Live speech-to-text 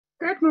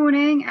Good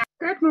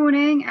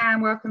morning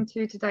and welcome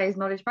to today's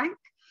Knowledge Bank.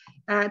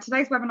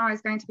 Today's webinar is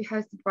going to be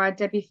hosted by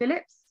Debbie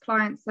Phillips,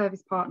 Client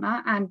Service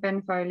Partner, and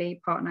Ben Foley,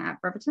 Partner at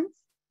Brethertons.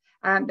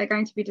 They're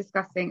going to be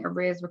discussing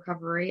arrears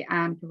recovery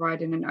and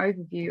providing an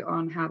overview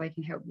on how they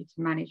can help you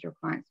to manage your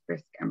client's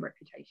risk and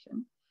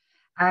reputation.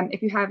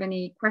 If you have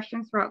any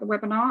questions throughout the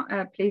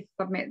webinar, please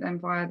submit them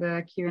via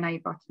the Q&A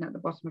button at the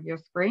bottom of your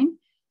screen,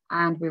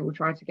 and we will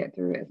try to get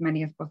through as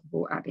many as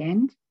possible at the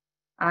end.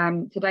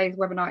 Today's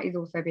webinar is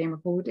also being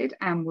recorded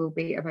and will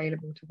be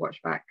available to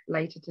watch back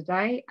later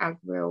today, as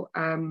will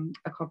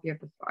a copy of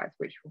the slides,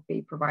 which will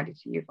be provided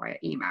to you via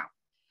email.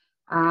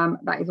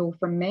 That is all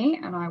from me,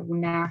 and I will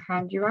now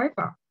hand you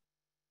over.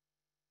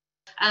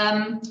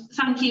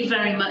 Thank you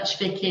very much,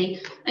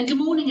 Vicky, and good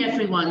morning,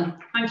 everyone.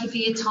 Thank you for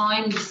your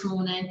time this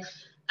morning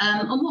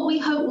on what we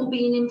hope will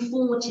be an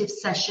informative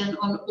session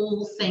on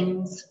all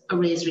things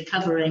arrears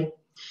recovery.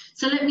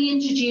 So let me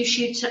introduce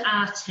you to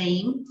our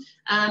team.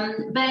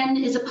 Ben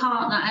is a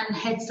partner and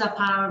heads up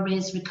our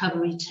arrears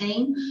recovery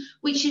team,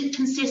 which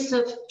consists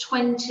of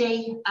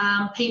 20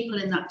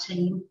 people in that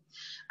team.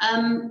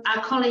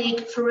 Our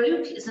colleague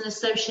Farouk is an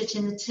associate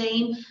in the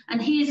team,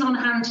 and he is on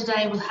hand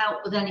today with help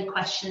with any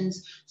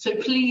questions. So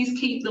please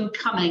keep them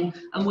coming,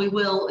 and we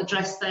will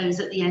address those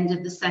at the end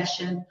of the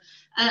session.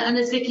 And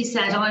as Vicky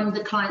said, I'm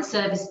the client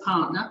service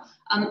partner.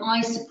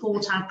 I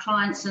support our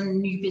clients and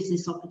new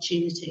business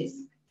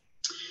opportunities.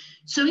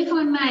 So if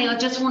I may, I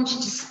just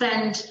wanted to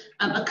spend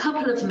a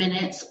couple of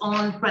minutes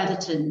on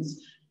Brethertons.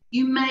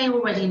 You may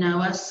already know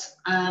us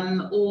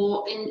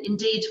or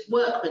indeed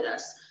work with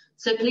us.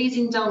 So please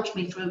indulge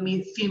me for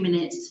a few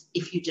minutes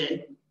if you do.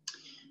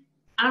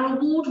 Our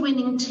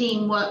award-winning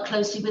team work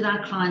closely with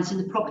our clients in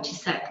the property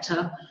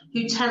sector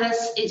who tell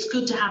us it's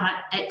good to have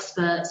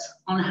experts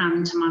on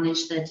hand to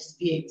manage their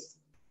disputes.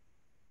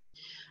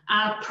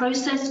 Our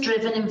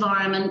process-driven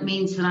environment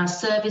means that our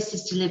service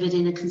is delivered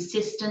in a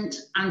consistent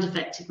and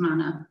effective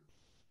manner.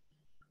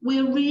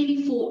 We're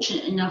really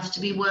fortunate enough to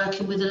be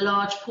working with a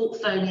large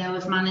portfolio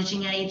of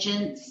managing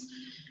agents,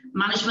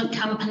 management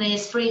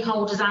companies,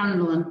 freeholders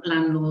and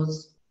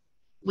landlords.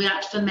 We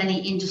act for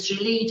many industry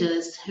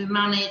leaders who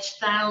manage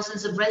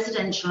thousands of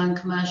residential and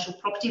commercial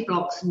property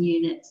blocks and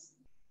units.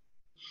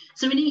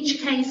 So in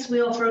each case,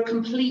 we offer a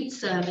complete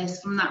service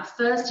from that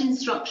first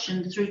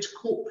instruction through to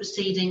court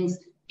proceedings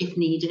if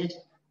needed.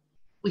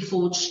 We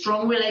forge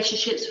strong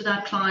relationships with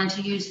our client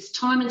who use us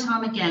time and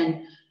time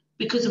again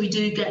because we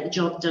do get the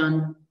job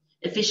done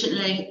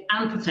efficiently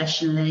and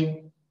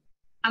professionally,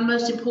 and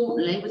most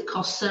importantly with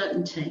cost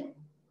certainty.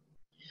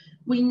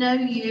 We know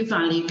you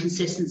value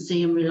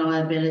consistency and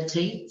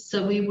reliability,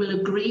 so we will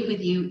agree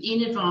with you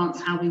in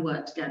advance how we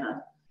work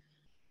together.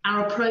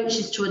 Our approach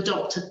is to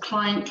adopt a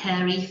client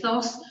care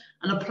ethos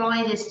and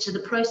apply this to the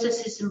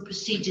processes and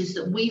procedures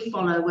that we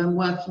follow when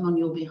working on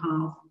your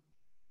behalf.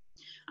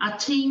 Our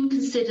team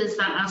considers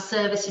that our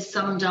service is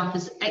summed up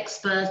as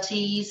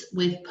expertise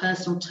with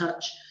personal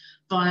touch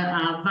via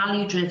our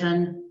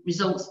value-driven,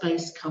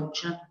 results-based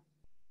culture.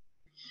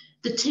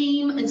 The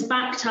team is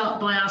backed up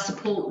by our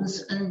support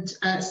and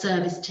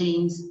service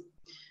teams.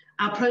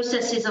 Our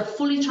processes are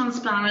fully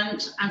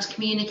transparent and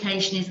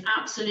communication is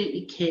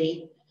absolutely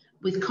key,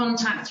 with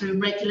contact through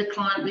regular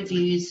client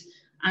reviews,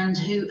 and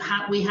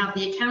we have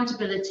the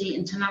accountability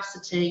and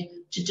tenacity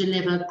to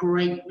deliver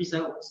great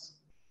results.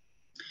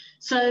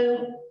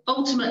 So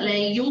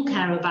ultimately, you'll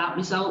care about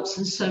results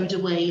and so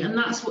do we, and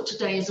that's what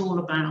today is all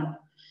about.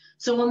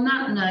 So on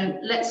that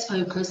note, let's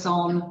focus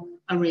on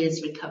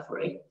arrears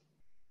recovery.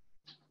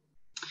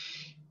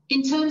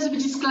 In terms of a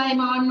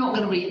disclaimer, I'm not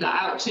going to read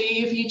that out to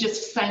you. If you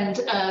just spend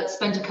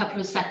a couple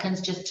of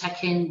seconds just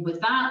check in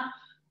with that,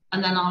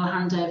 and then I'll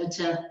hand over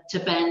to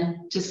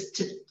Ben just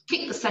to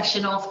kick the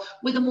session off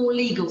with the more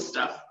legal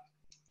stuff.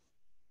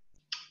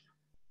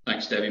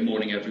 Thanks, Debbie.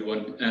 Morning,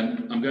 everyone.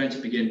 I'm going to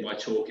begin by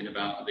talking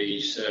about the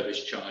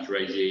service charge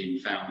regime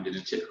found in a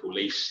typical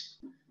lease,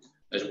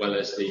 as well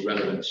as the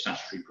relevant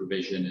statutory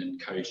provision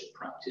and codes of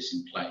practice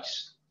in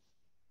place.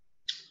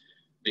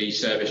 The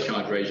service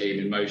charge regime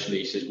in most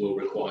leases will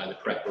require the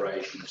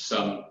preparation of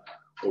some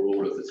or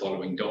all of the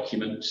following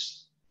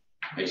documents: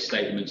 a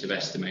statement of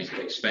estimated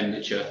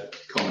expenditure,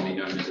 commonly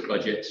known as a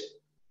budget,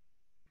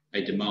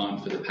 a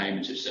demand for the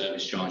payment of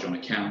service charge on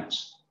account,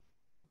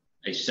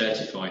 a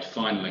certified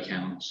final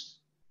account,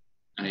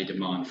 and a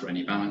demand for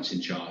any balance in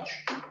charge.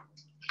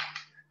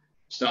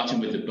 Starting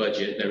with the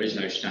budget, there is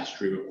no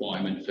statutory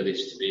requirement for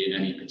this to be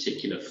in any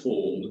particular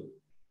form,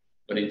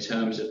 but in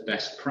terms of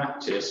best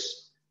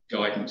practice,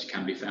 guidance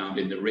can be found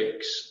in the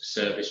RICS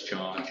Service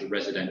Charge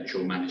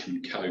Residential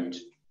Management Code.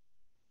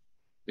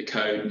 The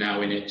code,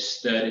 now in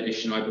its third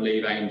edition, I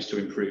believe, aims to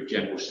improve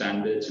general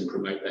standards and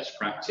promote best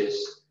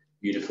practice,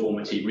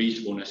 uniformity,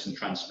 reasonableness and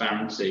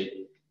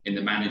transparency in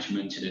the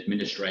management and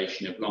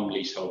administration of long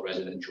leasehold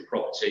residential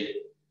property,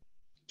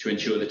 to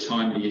ensure the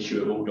timely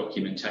issue of all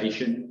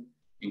documentation,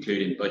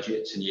 including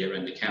budgets and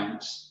year-end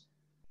accounts,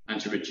 and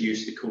to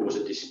reduce the cause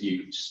of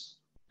disputes,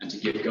 and to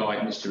give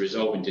guidance to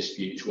resolving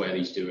disputes where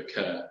these do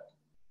occur.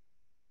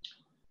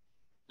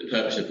 The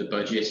purpose of the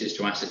budget is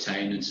to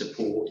ascertain and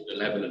support the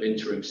level of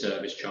interim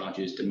service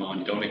charges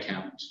demanded on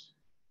account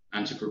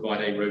and to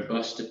provide a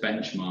robust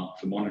benchmark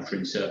for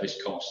monitoring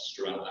service costs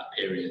throughout that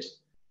period,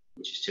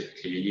 which is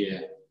typically a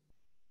year.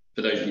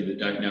 For those of you that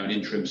don't know, an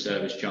interim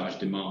service charge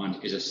demand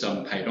is a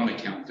sum paid on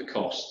account for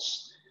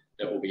costs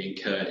that will be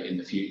incurred in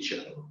the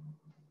future.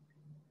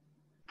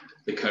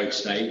 The code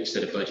states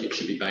that a budget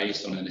should be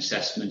based on an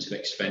assessment of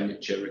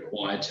expenditure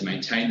required to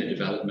maintain the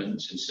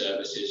development and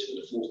services for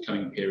the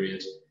forthcoming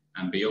period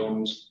and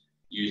beyond,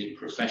 using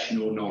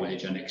professional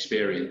knowledge and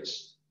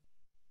experience.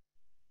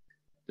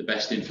 The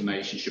best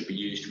information should be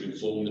used to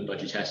inform the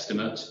budget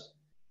estimate.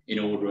 In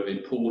order of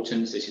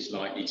importance, this is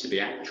likely to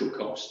be actual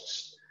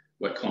costs,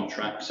 where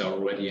contracts are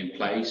already in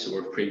place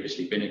or have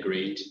previously been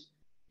agreed,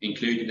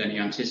 including any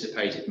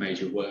anticipated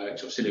major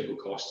works or cyclical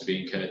costs to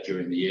be incurred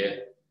during the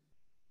year.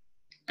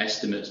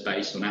 Estimates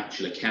based on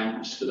actual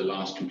accounts for the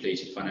last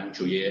completed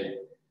financial year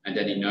and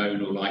any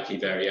known or likely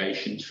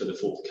variations for the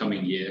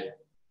forthcoming year,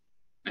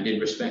 and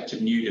in respect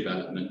of new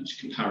development,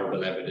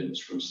 comparable evidence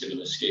from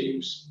similar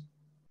schemes.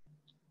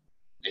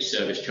 A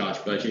service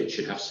charge budget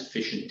should have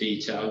sufficient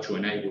detail to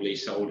enable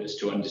leaseholders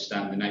to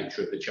understand the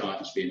nature of the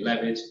charges being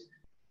levied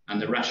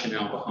and the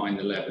rationale behind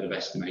the level of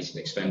estimated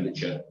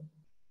expenditure.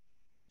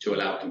 To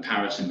allow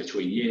comparison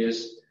between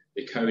years,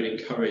 the code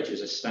encourages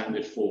a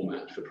standard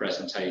format for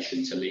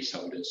presentation to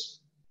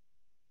leaseholders.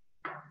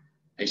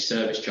 A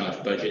service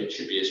charge budget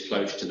should be as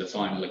close to the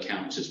final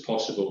accounts as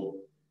possible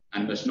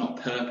and must not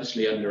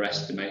purposely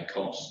underestimate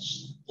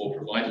costs or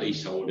provide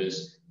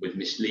leaseholders with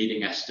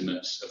misleading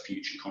estimates of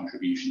future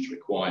contributions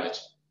required.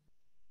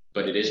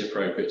 But it is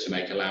appropriate to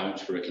make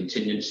allowance for a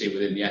contingency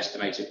within the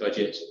estimated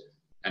budget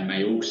and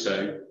may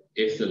also,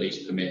 if the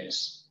lease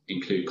permits,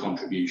 include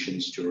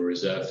contributions to a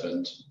reserve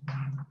fund.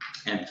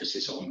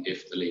 Emphasis on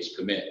if the lease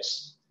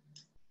permits.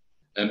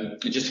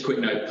 And just a quick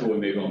note before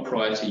we move on,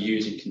 prior to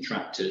using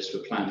contractors for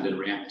planned and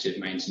reactive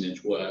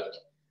maintenance work,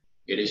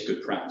 it is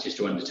good practice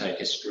to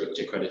undertake a strict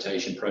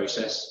accreditation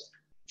process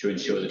to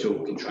ensure that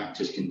all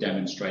contractors can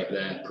demonstrate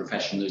their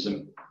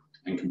professionalism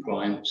and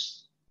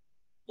compliance.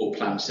 All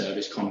planned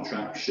service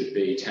contracts should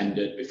be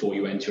tendered before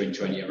you enter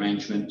into any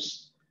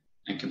arrangements,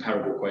 and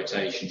comparable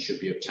quotations should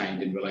be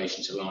obtained in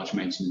relation to large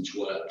maintenance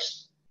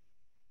works.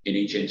 In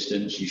each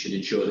instance, you should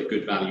ensure that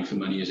good value for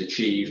money is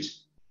achieved,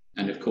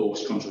 and of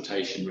course,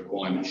 consultation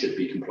requirements should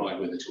be complied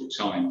with at all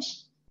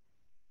times.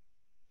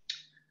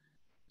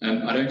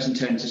 I don't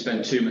intend to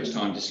spend too much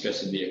time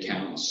discussing the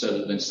accounts,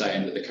 other than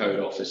saying that the code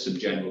offers some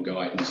general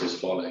guidance as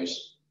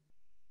follows.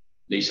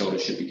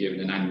 Leaseholders should be given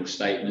an annual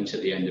statement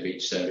at the end of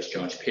each service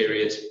charge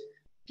period,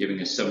 giving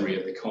a summary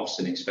of the costs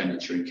and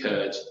expenditure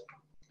incurred,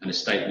 and a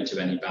statement of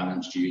any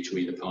balance due to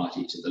either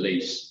party to the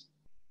lease.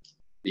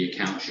 The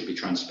account should be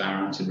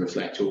transparent and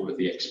reflect all of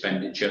the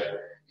expenditure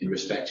in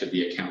respect of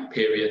the account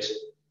period,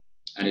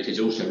 and it is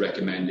also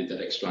recommended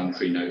that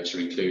explanatory notes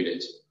are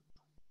included.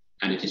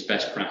 And it is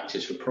best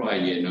practice for prior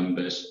year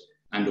numbers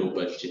and all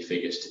budgeted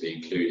figures to be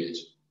included,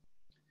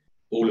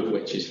 all of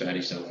which is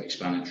fairly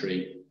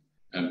self-explanatory.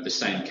 The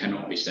same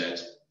cannot be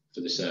said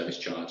for the service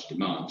charge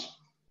demand.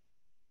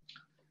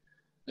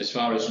 As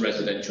far as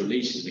residential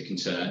leases are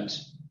concerned,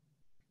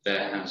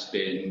 there has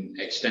been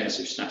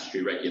extensive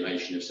statutory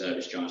regulation of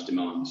service charge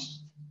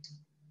demands.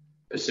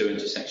 Pursuant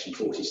to Section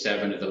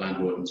 47 of the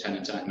Landlord and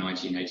Tenant Act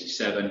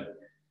 1987,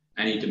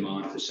 any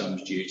demand for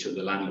sums due to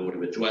the landlord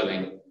of a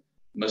dwelling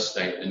must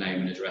state the name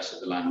and address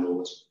of the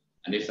landlord,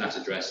 and if that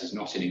address is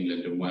not in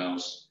England and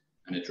Wales,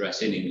 an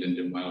address in England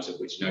and Wales of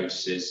which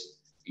notices,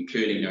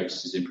 including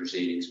notices in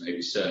proceedings, may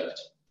be served.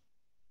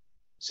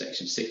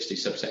 Section 60,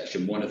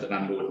 subsection 1 of the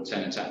Landlord and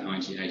Tenant Act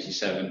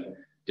 1987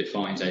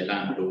 defines a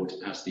landlord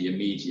as the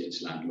immediate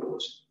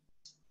landlord,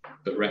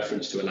 but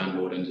reference to a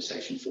landlord under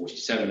Section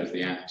 47 of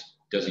the Act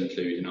does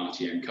include an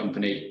RTM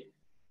company,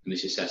 and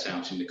this is set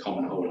out in the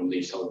Common Hold and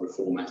Leasehold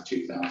Reform Act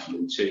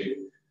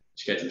 2002,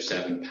 Schedule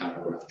 7,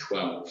 paragraph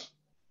 12.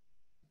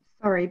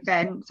 Sorry,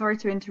 Ben, sorry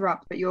to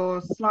interrupt, but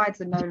your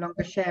slides are no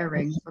longer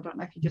sharing, so I don't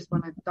know if you just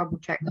want to double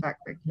check that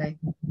quickly.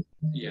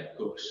 Yeah, of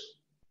course.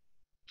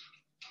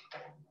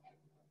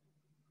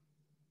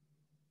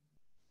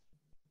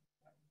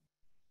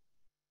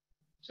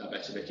 Is that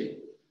better, Vicky?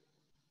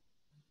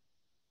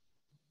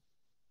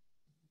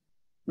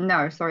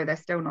 No, sorry, they're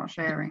still not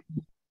sharing.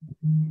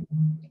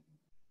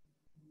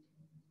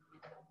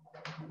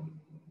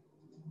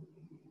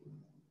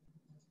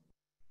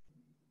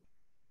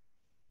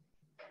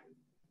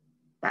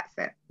 That's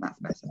it. That's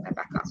better. They're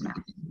back up now.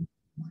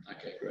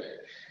 Okay,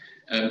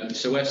 great.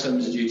 So where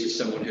sums are due to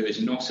someone who is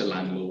not a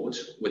landlord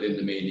within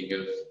the meaning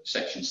of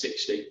Section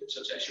 60,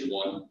 subsection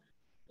 1,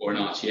 or an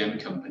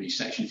RTM company,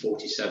 Section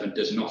 47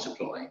 does not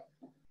apply.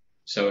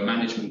 So a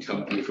management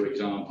company, for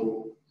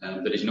example,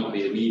 that is not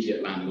the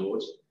immediate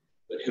landlord,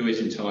 but who is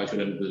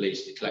entitled under the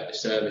lease to collect a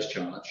service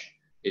charge,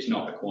 is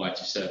not required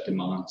to serve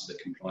demands that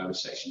comply with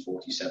Section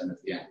 47 of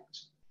the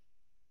Act.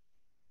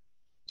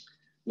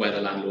 Where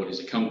the landlord is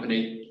a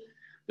company,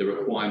 the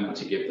requirement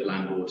to give the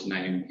landlord's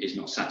name is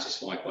not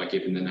satisfied by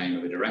giving the name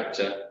of a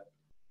director,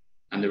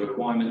 and the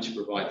requirement to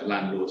provide the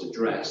landlord's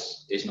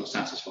address is not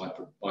satisfied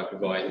by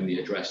providing the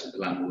address of the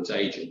landlord's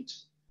agent.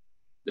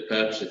 The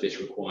purpose of this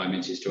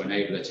requirement is to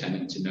enable a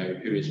tenant to know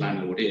who his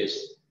landlord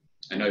is,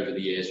 and over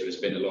the years there has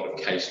been a lot of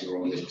case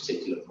law on this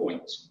particular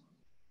point.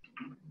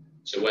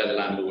 So where the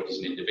landlord is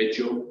an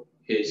individual,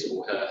 his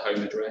or her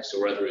home address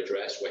or other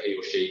address where he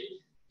or she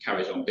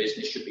carries on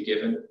business should be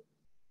given.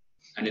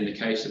 And in the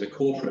case of a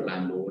corporate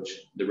landlord,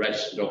 the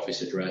registered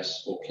office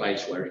address or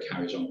place where he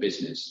carries on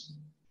business.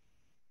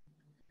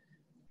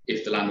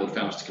 If the landlord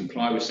fails to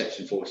comply with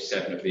Section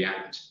 47 of the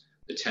Act,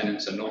 the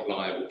tenants are not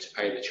liable to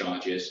pay the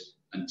charges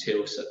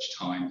until such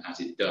time as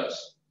it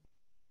does.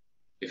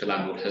 If a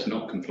landlord has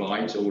not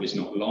complied, all is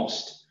not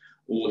lost.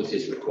 All that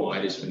is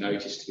required is for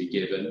notice to be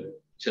given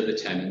to the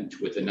tenant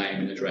with the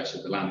name and address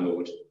of the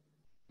landlord,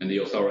 and the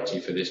authority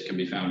for this can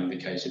be found in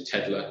the case of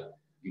Tedler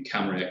and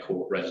Camerair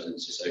Court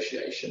Residents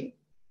Association.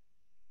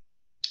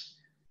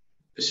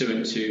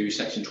 Pursuant to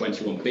Section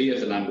 21B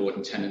of the Landlord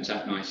and Tenant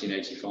Act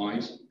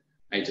 1985,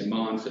 a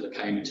demand for the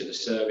payment of a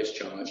service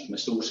charge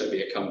must also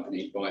be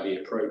accompanied by the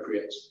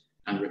appropriate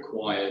and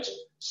required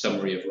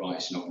summary of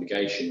rights and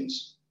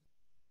obligations.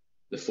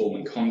 The form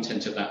and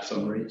content of that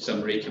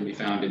summary can be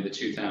found in the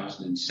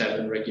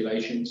 2007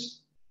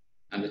 regulations,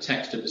 and the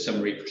text of the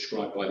summary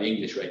prescribed by the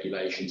English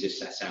regulations is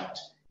set out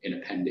in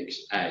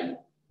Appendix A.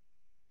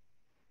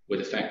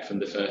 With effect from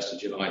the 1st of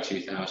July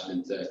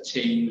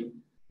 2013,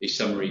 the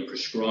summary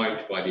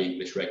prescribed by the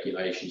English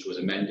regulations was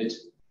amended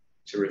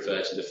to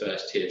refer to the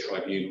first tier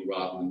tribunal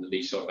rather than the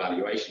leasehold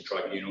valuation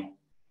tribunal,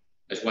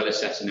 as well as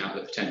setting out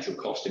the potential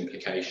cost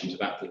implications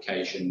of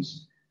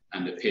applications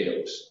and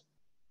appeals.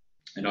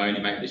 And I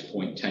only make this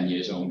point 10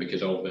 years on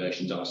because old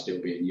versions are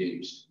still being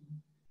used.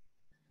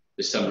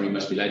 The summary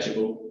must be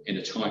legible in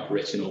a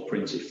typewritten or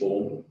printed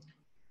form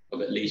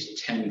of at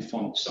least 10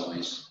 font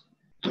size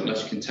and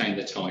must contain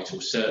the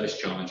title Service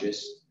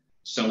Charges,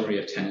 Summary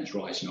of Tenants'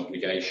 Rights and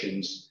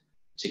Obligations,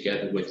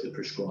 together with the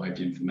prescribed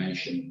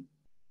information.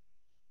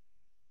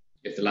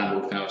 If the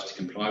landlord fails to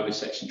comply with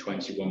Section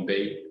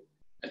 21B,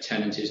 a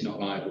tenant is not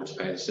liable to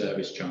pay the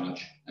service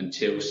charge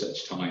until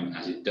such time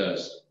as it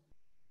does.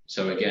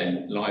 So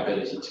again,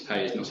 liability to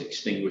pay is not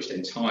extinguished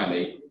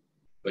entirely,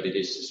 but it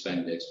is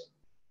suspended.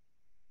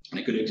 And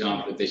a good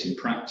example of this in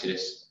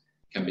practice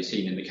can be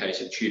seen in the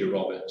case of Tudor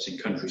Roberts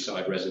and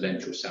Countryside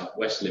Residential South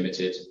West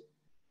Limited,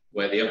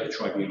 where the upper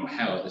tribunal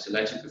held that a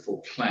letter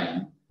before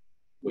claim,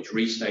 which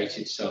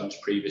restated sums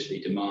previously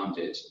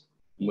demanded,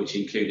 and which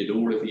included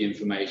all of the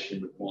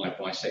information required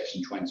by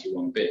Section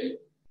 21B,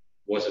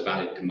 was a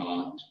valid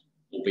demand,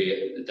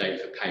 albeit that the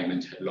date for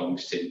payment had long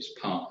since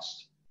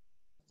passed.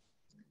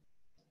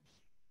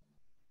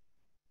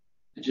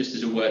 And just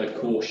as a word of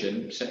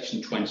caution,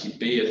 Section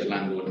 20B of the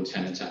Landlord and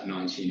Tenant Act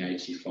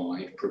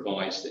 1985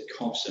 provides that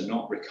costs are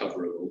not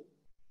recoverable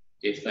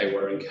if they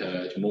were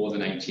incurred more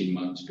than 18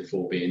 months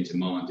before being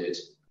demanded,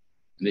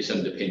 and this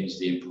underpins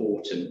the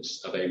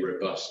importance of a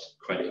robust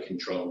credit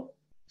control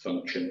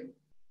function.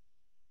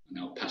 And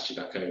I'll pass you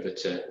back over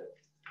to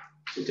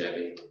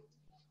Debbie.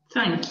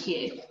 Thank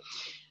you.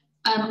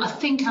 I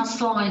think our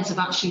slides have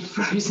actually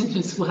frozen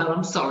as well.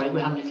 I'm sorry,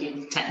 we're having a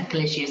few technical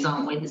issues,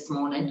 aren't we, this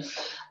morning?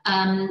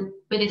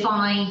 But if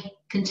I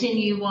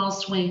continue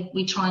whilst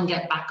we try and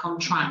get back on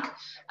track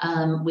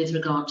with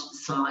regard to the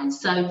slides.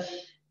 So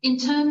in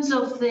terms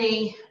of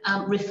the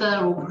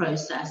referral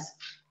process,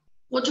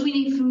 what do we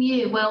need from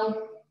you?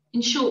 Well,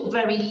 in short,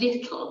 very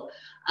little.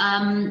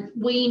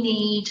 We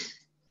need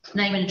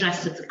name and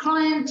address of the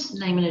client,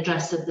 name and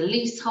address of the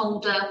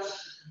leaseholder,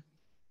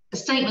 a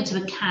statement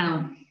of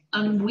account,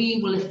 and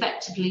we will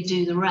effectively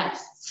do the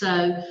rest.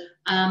 So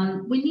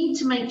we need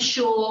to make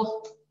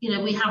sure,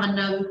 we have a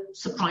no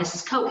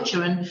surprises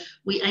culture, and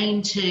we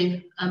aim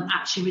to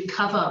actually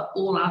recover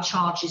all our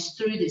charges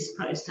through this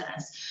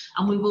process.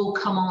 And we will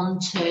come on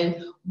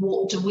to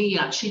what do we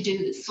actually do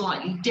that's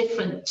slightly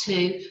different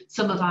to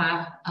some of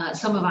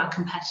our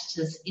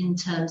competitors in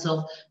terms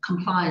of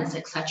compliance,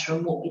 etc.,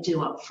 and what we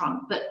do up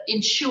front. But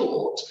in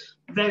short,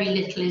 very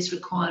little is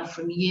required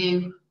from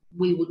you.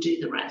 We will do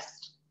the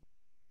rest.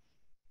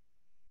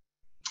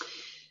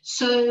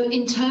 So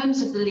in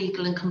terms of the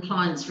legal and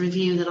compliance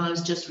review that I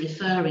was just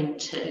referring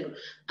to,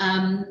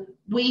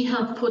 we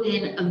have put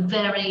in a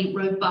very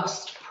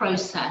robust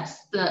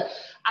process that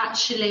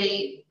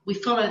actually we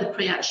follow the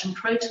pre-action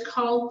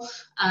protocol,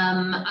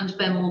 and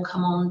Ben will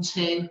come on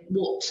to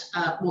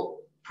what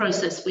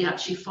process we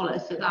actually follow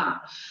for that.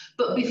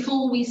 But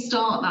before we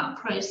start that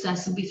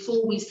process and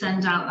before we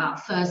send out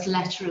that first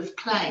letter of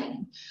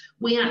claim,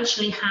 we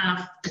actually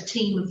have a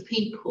team of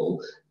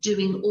people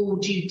doing all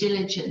due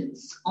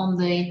diligence on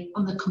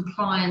the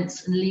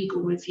compliance and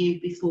legal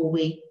review before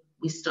we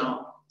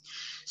start.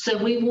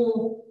 So we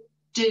will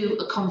do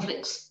a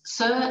conflict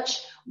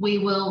search. We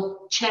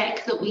will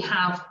check that we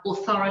have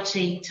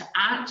authority to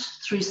act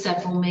through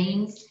several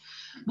means.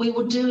 We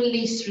will do a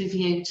lease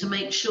review to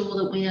make sure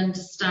that we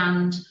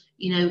understand,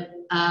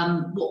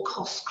 what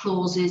cost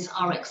clauses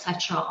are,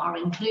 etc., are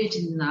included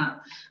in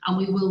that, and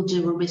we will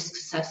do a risk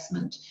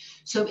assessment.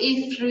 So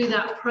if through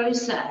that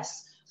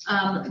process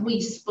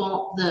we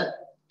spot that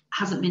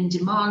hasn't been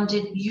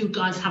demanded, you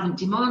guys haven't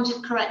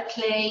demanded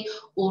correctly,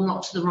 or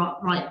not to the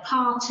right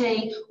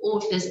party,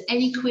 or if there's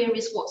any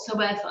queries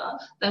whatsoever,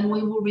 then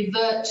we will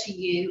revert to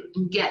you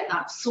and get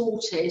that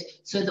sorted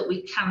so that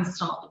we can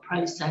start the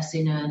process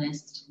in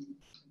earnest.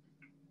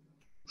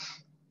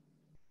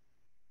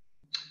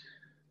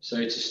 So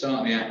to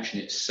start the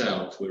action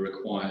itself, we're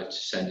required to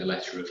send a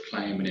letter of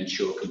claim and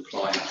ensure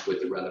compliance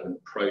with the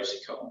relevant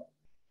protocol.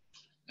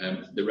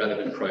 The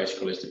relevant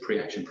protocol is the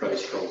pre-action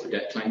protocol for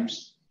debt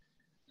claims.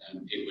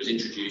 It was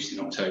introduced in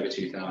October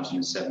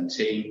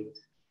 2017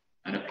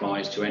 and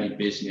applies to any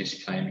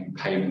business claiming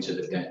payment of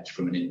the debt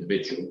from an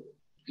individual,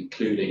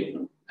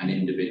 including an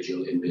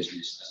individual in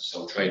business as a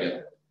sole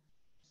trader.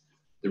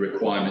 The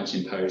requirements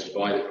imposed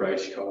by the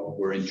protocol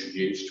were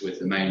introduced with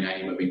the main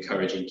aim of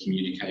encouraging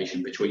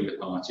communication between the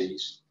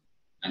parties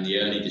and the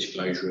early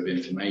disclosure of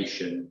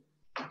information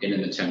in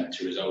an attempt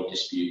to resolve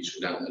disputes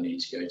without the need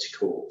to go to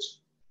court.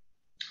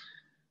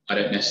 I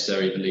don't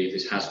necessarily believe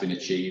this has been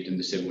achieved, and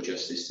the civil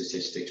justice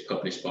statistics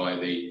published by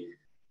the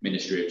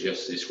Ministry of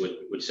Justice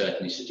would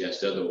certainly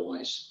suggest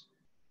otherwise.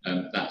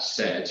 That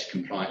said,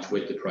 compliance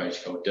with the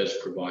protocol does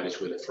provide us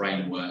with a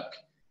framework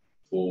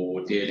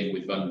for dealing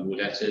with vulnerable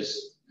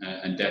debtors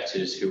and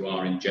debtors who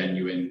are in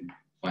genuine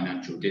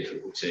financial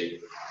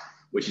difficulty,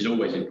 which is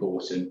always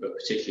important, but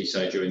particularly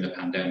so during the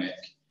pandemic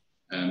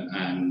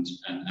and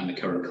the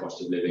current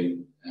cost of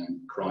living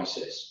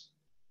crisis.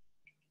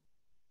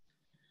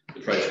 The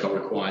protocol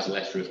requires a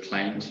letter of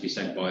claim to be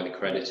sent by the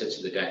creditor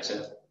to the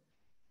debtor,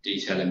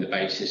 detailing the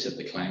basis of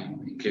the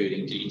claim,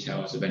 including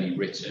details of any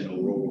written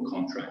or oral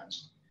contract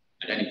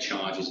and any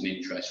charges and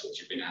interest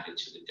which have been added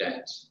to the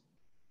debt.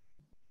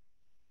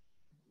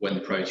 When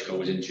the protocol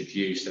was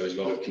introduced, there was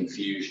a lot of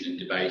confusion and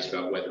debate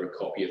about whether a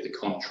copy of the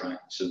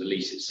contract, so the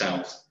lease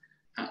itself,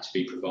 had to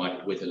be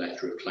provided with a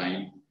letter of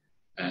claim.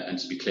 And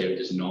to be clear, it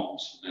does not.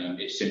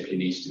 It simply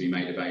needs to be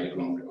made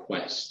available on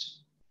request.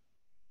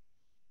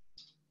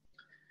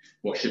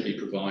 What should be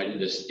provided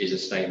is a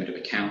statement of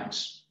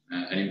accounts,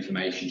 an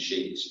information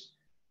sheet,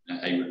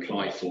 a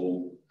reply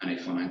form, and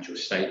a financial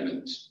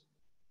statement.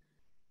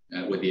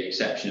 With the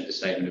exception of the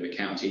statement of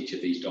account, each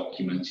of these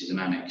documents is an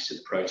annex to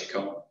the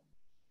protocol.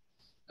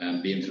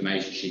 The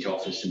information sheet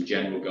offers some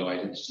general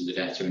guidance to the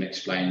debtor and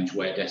explains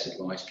where debt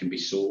advice can be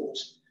sought,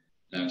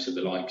 so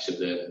the likes of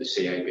the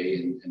CAB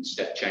and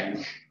step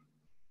change.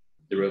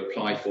 The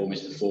reply form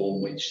is the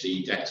form which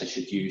the debtor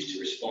should use to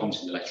respond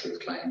to the letter of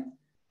claim,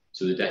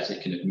 so the debtor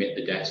can admit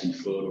the debt in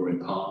full or in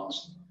part,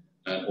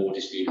 or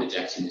dispute the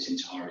debt in its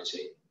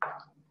entirety.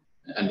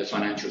 And the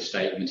financial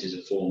statement is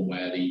a form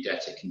where the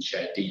debtor can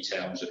share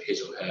details of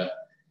his or her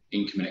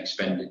income and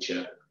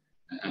expenditure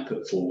and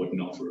put forward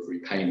an offer of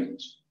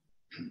repayment.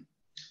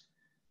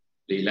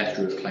 The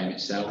letter of claim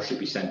itself should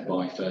be sent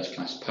by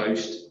first-class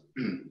post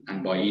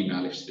and by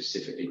email if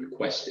specifically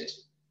requested.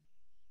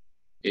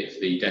 If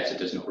the debtor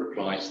does not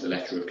reply to the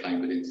letter of claim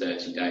within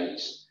 30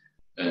 days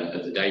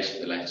of the date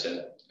of the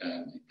letter,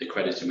 the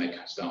creditor may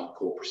start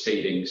court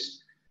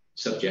proceedings,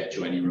 subject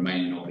to any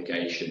remaining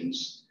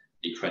obligations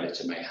the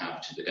creditor may have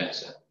to the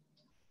debtor.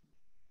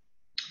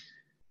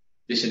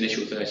 This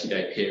initial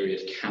 30-day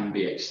period can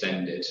be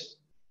extended.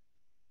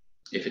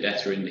 If a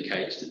debtor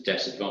indicates that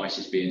debt advice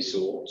is being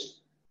sought,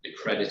 the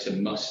creditor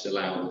must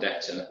allow the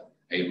debtor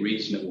a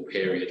reasonable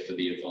period for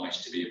the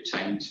advice to be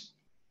obtained.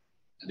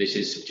 This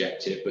is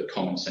subjective, but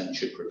common sense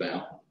should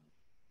prevail.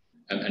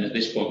 And at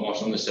this point,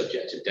 whilst on the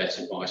subject of debt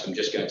advice, I'm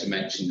just going to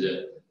mention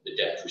the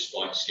debt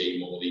respite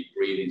scheme, or the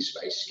breathing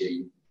space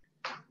scheme.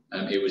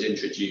 It was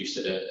introduced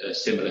at a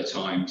similar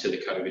time to the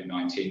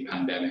COVID-19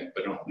 pandemic,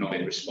 but not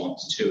in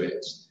response to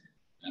it.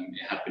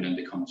 It had been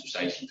under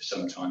consultation for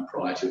some time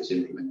prior to its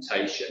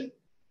implementation.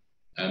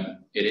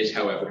 It is,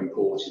 however,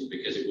 important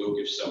because it will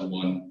give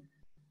someone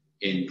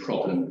in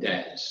problem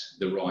debt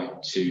the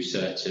right to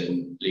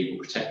certain legal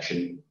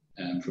protection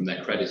from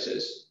their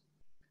creditors.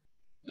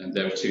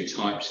 There are two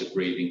types of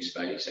breathing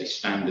space: a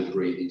standard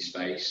breathing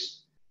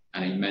space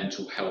and a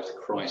mental health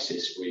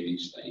crisis breathing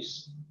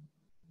space.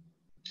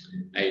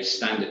 A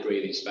standard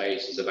breathing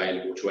space is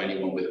available to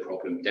anyone with a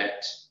problem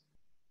debt.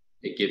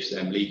 It gives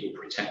them legal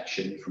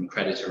protection from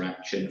creditor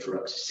action for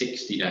up to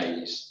 60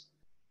 days.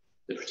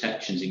 The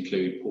protections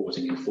include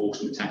pausing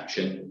enforcement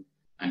action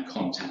and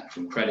contact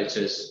from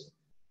creditors,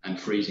 and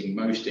freezing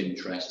most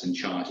interest and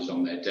charges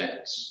on their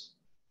debts.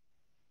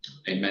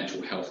 A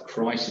mental health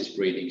crisis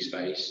breathing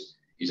space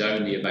is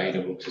only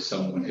available to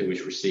someone who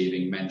is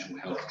receiving mental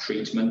health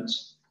treatment.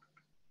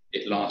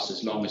 It lasts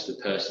as long as the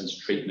person's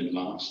treatment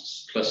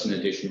lasts, plus an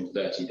additional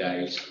 30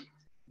 days,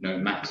 no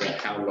matter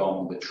how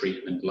long the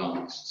treatment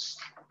lasts.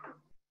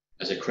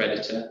 As a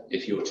creditor,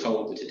 if you're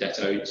told that a debt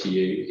owed to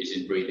you is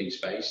in breathing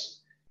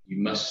space,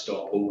 you must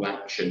stop all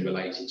action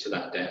related to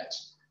that debt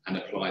and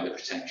apply the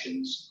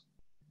protections.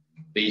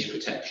 These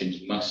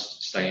protections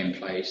must stay in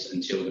place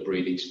until the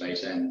breathing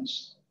space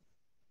ends.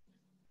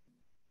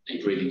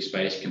 A breathing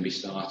space can be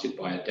started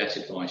by a debt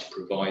advice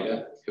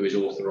provider who is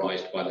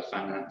authorised by the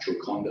Financial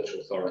Conduct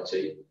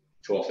Authority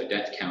to offer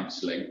debt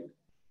counselling,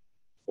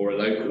 or a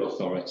local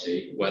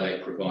authority where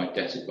they provide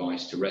debt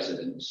advice to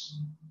residents.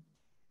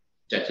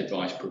 Debt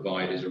advice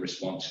providers are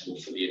responsible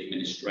for the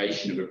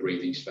administration of a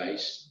breathing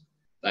space.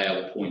 They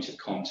are the point of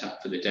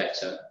contact for the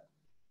debtor,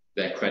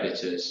 their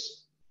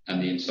creditors,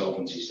 and the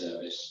insolvency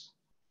service.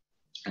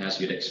 And as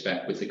you'd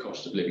expect with the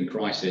cost of living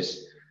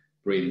crisis,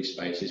 breathing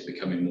space is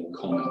becoming more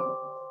common.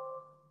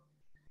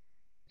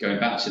 Going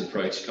back to the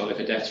protocol, if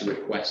a debtor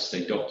requests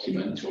a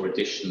document or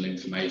additional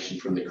information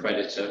from the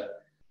creditor,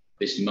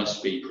 this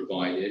must be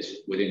provided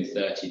within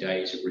 30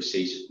 days of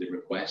receipt of the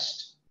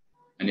request.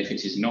 And if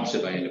it is not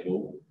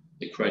available,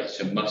 the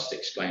creditor must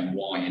explain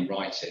why in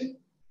writing.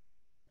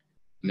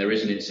 And there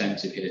is an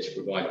incentive here to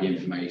provide the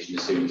information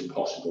as soon as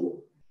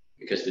possible,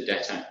 because the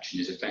debt action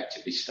is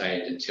effectively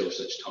stayed until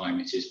such time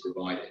it is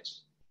provided.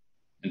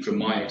 And from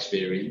my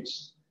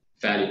experience,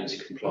 failure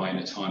to comply in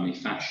a timely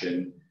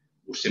fashion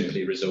will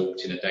simply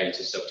result in a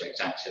data subject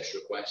access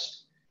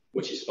request,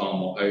 which is far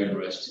more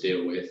onerous to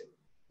deal with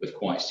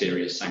quite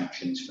serious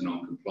sanctions for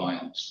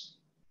non-compliance.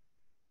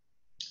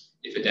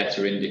 If a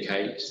debtor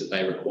indicates that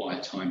they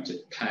require time to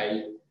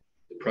pay,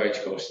 the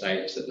protocol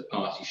states that the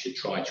party should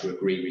try to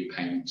agree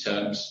repayment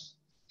terms.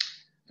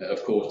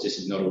 Of course, this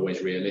is not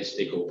always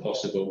realistic or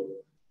possible,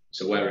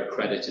 so where a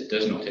creditor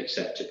does not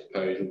accept a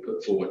proposal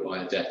put forward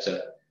by a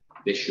debtor,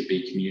 this should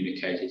be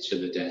communicated to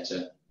the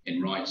debtor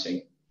in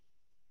writing.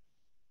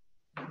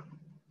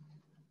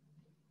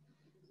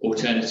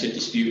 Alternative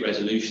dispute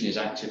resolution is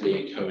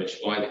actively encouraged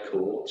by the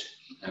court,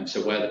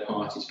 so where the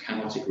parties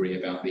cannot agree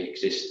about the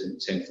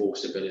existence,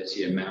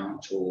 enforceability,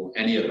 amount, or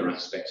any other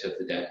aspect of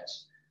the debt,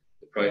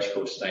 the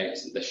protocol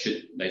states that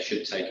they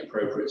should take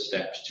appropriate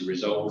steps to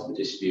resolve the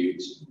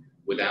dispute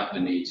without the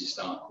need to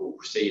start court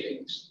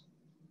proceedings.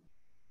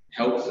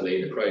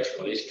 Helpfully, the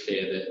protocol is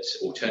clear that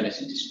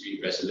alternative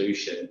dispute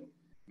resolution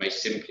may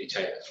simply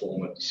take the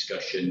form of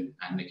discussion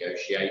and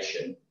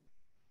negotiation,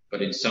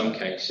 but in some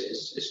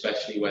cases,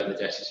 especially where the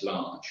debt is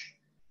large,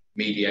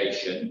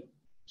 mediation,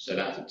 so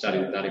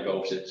that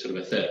involves a sort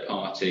of a third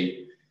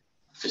party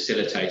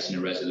facilitating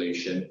a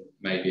resolution,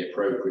 may be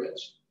appropriate.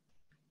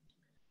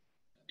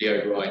 The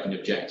overriding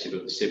objective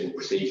of the civil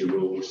procedure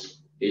rules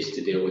is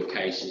to deal with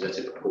cases at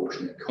a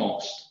proportionate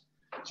cost,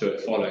 so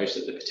it follows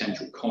that the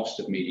potential cost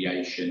of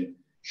mediation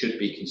should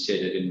be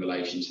considered in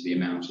relation to the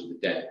amount of the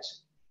debt.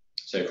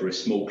 So for a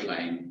small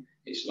claim,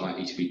 it's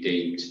likely to be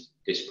deemed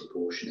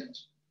disproportionate.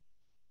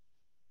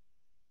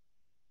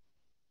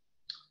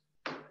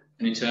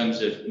 And in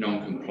terms of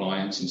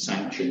non-compliance and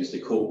sanctions, the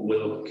court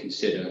will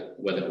consider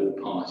whether all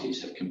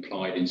parties have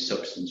complied in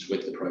substance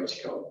with the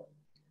protocol,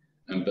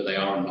 but they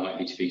are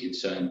unlikely to be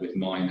concerned with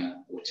minor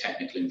or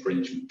technical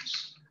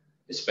infringements,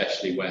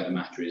 especially where the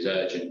matter is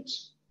urgent.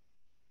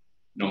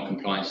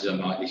 Non-compliance is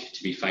unlikely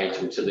to be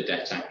fatal to the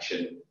debt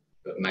action,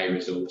 but may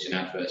result in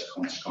adverse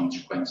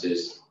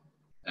consequences,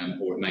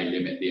 or it may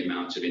limit the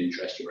amount of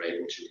interest you're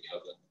able to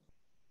recover.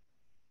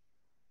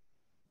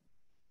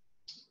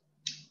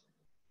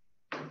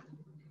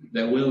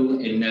 There will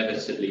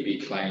inevitably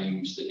be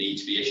claims that need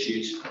to be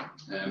issued,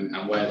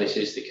 and where this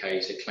is the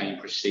case, a claim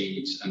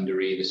proceeds under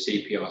either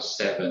CPR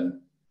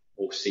 7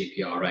 or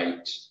CPR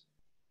 8.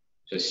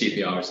 So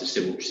CPR is the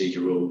Civil Procedure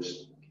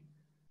Rules.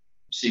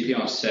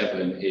 CPR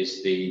 7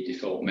 is the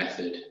default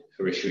method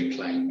for issuing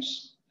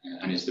claims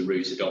and is the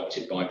route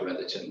adopted by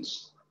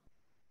Brethertons.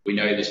 We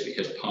know this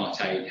because Part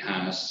 8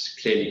 has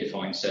clearly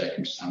defined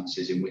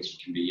circumstances in which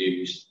it can be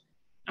used,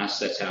 as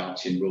set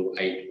out in Rule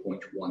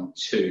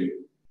 8.12,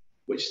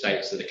 which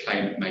states that a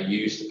claimant may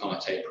use the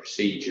Part 8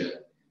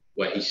 procedure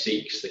where he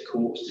seeks the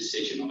court's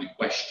decision on a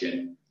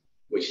question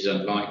which is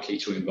unlikely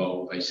to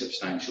involve a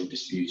substantial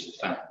dispute of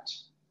fact.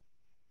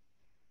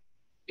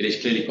 It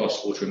is clearly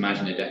possible to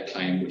imagine a debt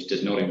claim which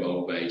does not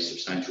involve a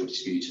substantial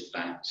dispute of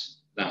fact.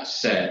 That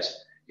said,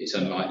 it's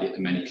unlikely that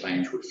many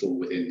claims would fall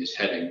within this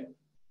heading.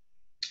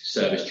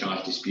 Service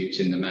charge disputes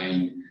in the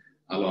main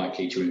are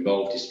likely to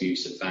involve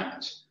disputes of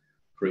fact,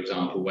 for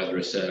example, whether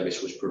a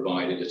service was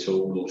provided at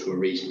all or to a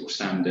reasonable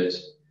standard,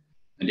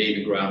 and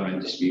even ground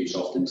rent disputes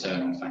often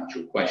turn on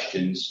factual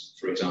questions,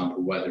 for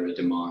example, whether a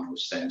demand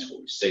was sent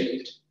or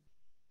received.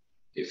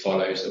 It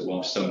follows that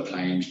while some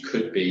claims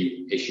could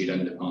be issued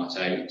under Part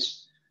 8,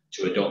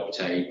 to adopt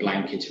a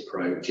blanket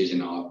approach is,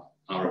 in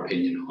our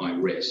opinion, high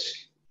risk.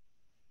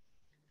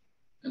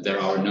 And there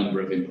are a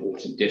number of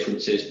important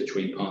differences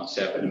between Part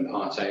 7 and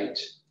Part 8.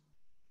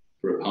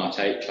 For a Part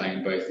 8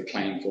 claim, both the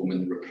claim form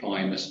and the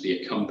reply must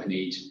be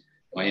accompanied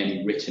by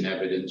any written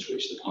evidence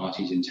which the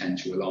parties intend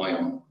to rely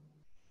on.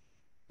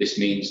 This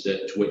means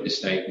that witness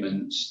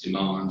statements,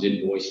 demands,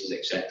 invoices,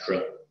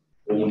 etc.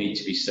 all need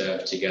to be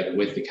served together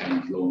with the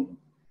claim form,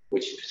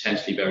 which is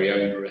potentially very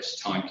onerous,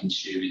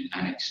 time-consuming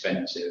and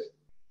expensive.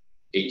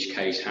 Each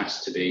case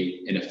has to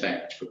be, in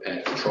effect,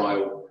 prepared for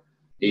trial,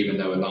 even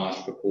though a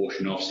large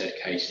proportion of said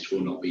cases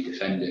will not be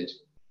defended.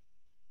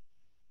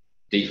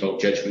 Default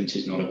judgment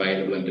is not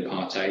available under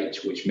Part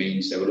 8, which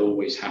means there will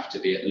always have to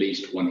be at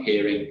least one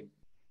hearing,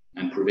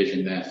 and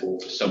provision therefore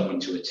for someone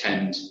to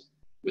attend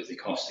with the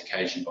cost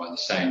occasioned by the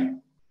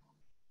same.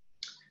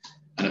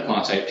 and a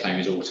Part 8 claim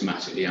is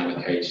automatically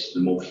allocated to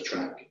the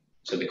multi-track.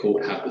 So the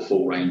court have the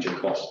full range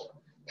of cost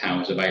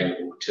powers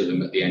available to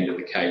them at the end of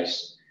the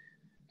case.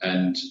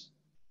 And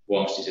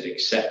whilst it is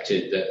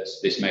accepted that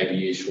this may be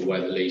useful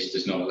where the lease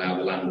does not allow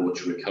the landlord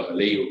to recover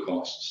legal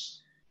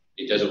costs,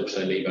 it does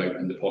also leave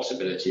open the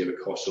possibility of a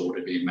cost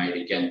order being made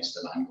against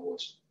the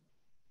landlord.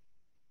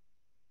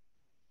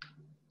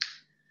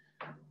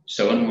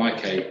 So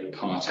unlike a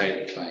Part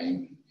 8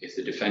 claim, if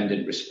the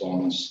defendant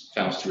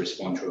fails to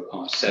respond to a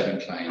Part 7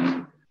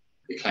 claim,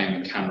 the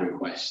claimant can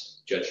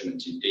request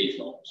judgment in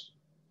default.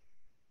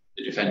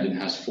 The defendant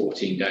has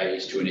 14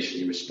 days to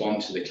initially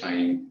respond to the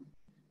claim,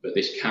 but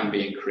this can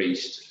be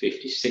increased to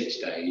 56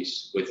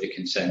 days with the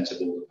consent of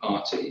all the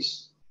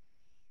parties.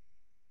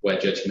 Where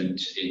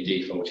judgment in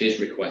default is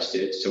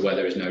requested, so where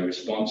there is no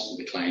response to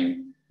the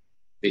claim,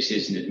 this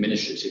is an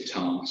administrative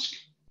task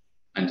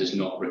and does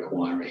not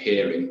require a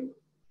hearing.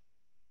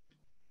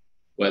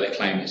 Where the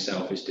claim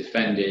itself is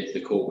defended,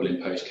 the court will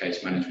impose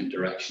case management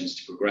directions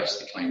to progress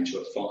the claim to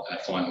a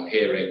final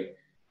hearing.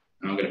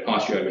 And I'm going to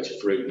pass you over to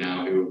Farouk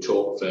now, who will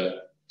talk for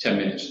 10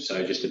 minutes or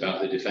so just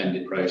about the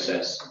defended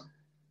process.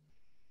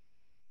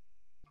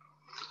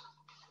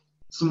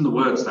 Some of the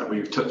words that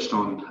we've touched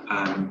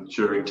on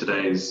during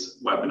today's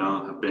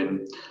webinar have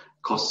been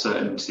cost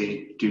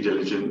certainty, due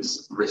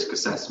diligence, risk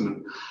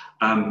assessment.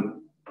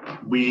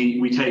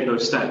 We take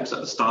those steps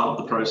at the start of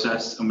the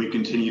process and we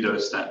continue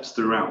those steps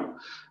throughout.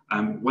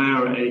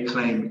 Where a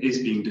claim is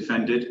being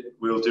defended,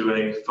 we'll do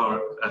a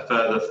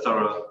further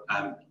thorough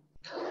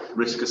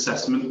risk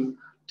assessment,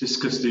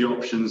 discuss the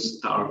options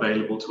that are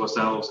available to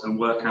ourselves and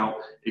work out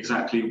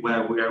exactly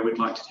where we'd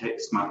like to take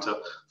this matter.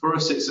 For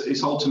us,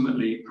 it's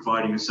ultimately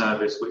providing a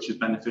service which is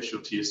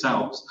beneficial to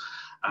yourselves.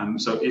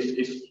 So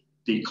if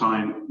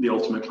the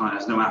ultimate client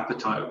has no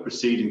appetite of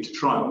proceeding to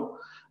trial,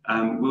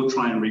 we'll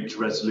try and reach a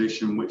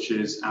resolution which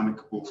is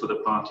amicable for the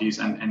parties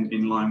and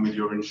in line with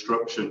your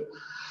instruction.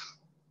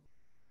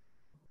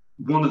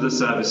 One of the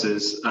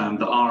services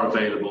that are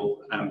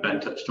available, Ben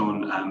touched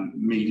on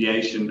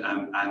mediation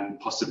and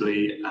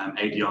possibly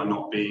ADR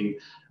not being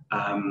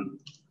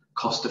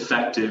cost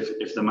effective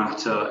if the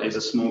matter is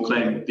a small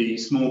claim. The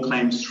small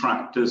claims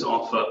track does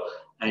offer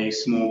a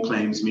small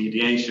claims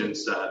mediation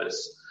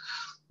service.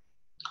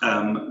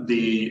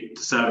 The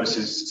service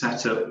is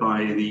set up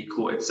by the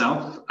court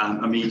itself.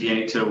 A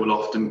mediator will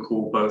often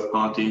call both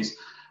parties,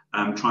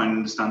 try and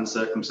understand the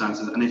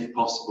circumstances, and if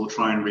possible,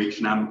 try and reach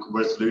an amicable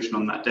resolution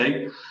on that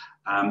day.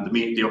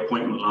 The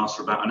appointment will last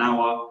for about an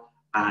hour,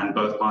 and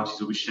both parties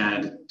will be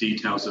shared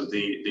details of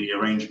the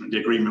arrangement, the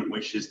agreement,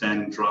 which is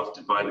then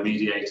drafted by the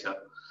mediator.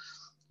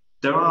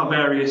 There are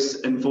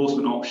various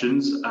enforcement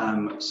options.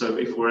 So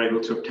if we're able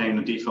to obtain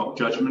a default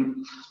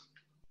judgment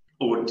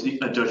or a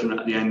judgment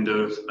at the end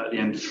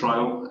of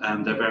trial,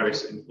 there are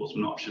various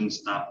enforcement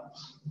options that.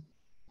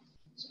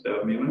 Just bear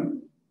with me a minute.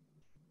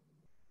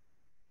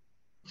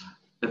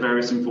 The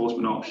various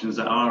enforcement options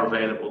that are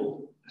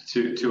available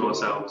to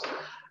ourselves.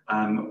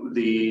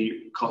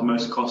 The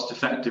most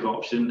cost-effective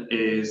option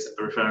is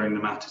referring the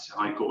matter to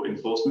High Court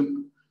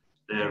enforcement.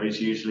 There is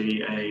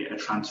usually a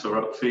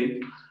transfer-up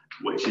fee,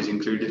 which is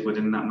included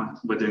within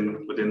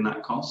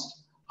that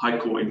cost. High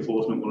Court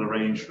enforcement will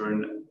arrange for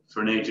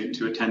an agent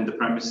to attend the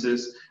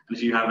premises, and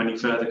if you have any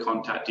further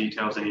contact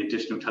details, any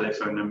additional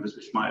telephone numbers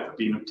which might have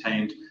been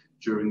obtained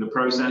during the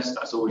process,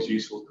 that's always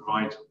useful to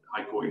provide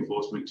High Court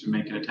enforcement to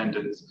make an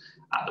attendance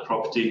at the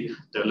property.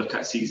 They'll look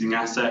at seizing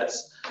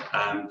assets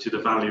to the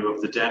value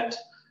of the debt.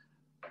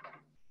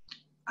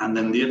 And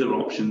then the other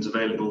options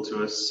available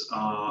to us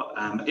are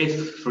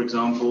if, for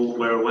example,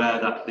 we're aware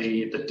that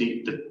the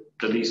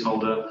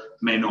leaseholder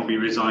may not be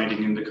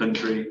residing in the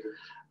country,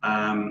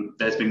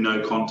 there's been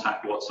no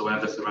contact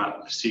whatsoever throughout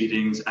the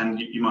proceedings, and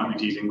you might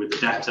be dealing with a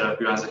debtor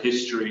who has a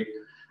history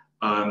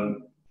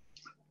of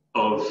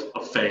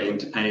failing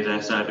to pay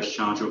their service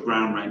charge or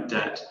ground rent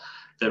debt.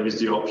 There is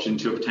the option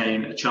to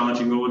obtain a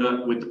charging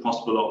order with the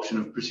possible option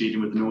of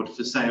proceeding with an order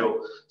for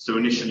sale. So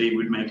initially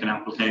we'd make an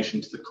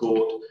application to the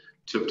court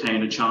to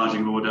obtain a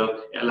charging order.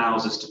 It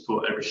allows us to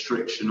put a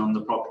restriction on the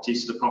property,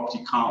 so the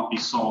property can't be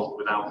sold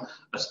without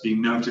us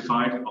being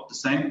notified of the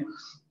same.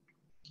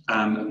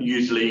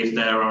 Usually if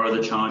there are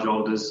other charge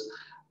holders,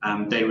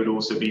 they would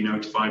also be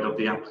notified of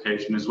the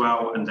application as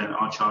well, and then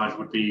our charge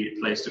would be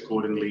placed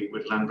accordingly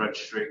with Land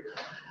Registry.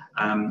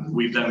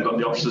 We've then got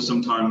the option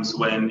sometimes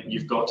when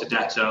you've got a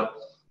debtor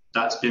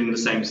that's been in the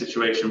same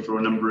situation for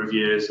a number of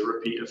years, a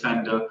repeat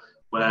offender,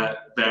 where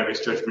various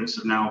judgments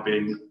have now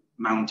been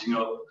mounting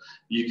up.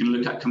 You can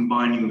look at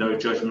combining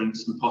those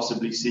judgments and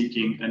possibly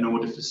seeking an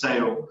order for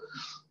sale,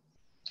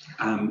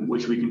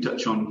 which we can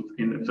touch on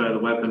in further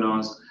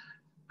webinars.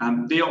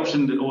 The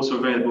option that's also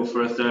available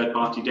for a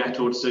third-party debt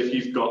order, so if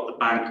you've got the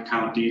bank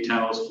account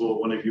details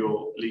for one of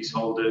your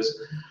leaseholders,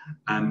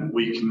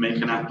 we can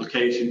make an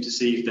application to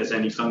see if there's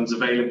any funds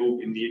available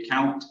in the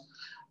account.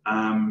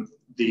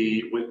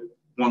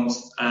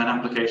 Once an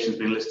application has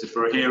been listed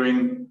for a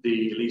hearing,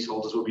 the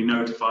leaseholders will be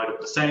notified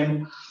of the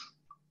same.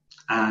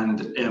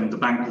 and the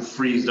bank will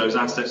freeze those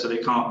assets so they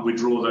can't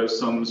withdraw those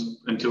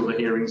sums until the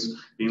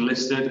hearing's been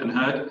listed and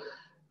heard.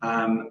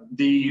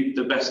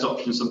 The best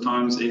option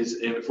sometimes is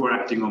if we're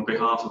acting on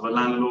behalf of a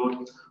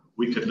landlord,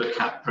 we could look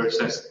at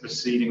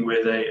proceeding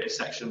with a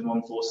Section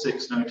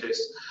 146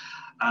 notice.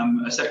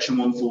 A Section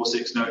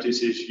 146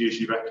 notice is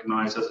usually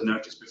recognised as a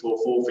notice before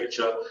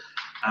forfeiture.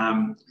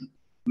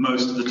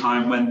 Most of the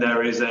time when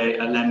there is a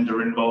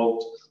lender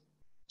involved,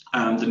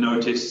 the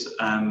notice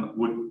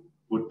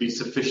would be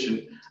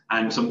sufficient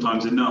and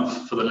sometimes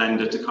enough for the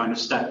lender to kind of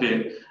step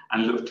in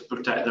and look to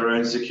protect their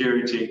own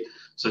security.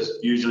 So it's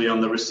usually on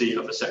the receipt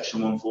of a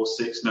Section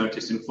 146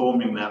 notice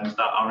informing them that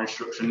our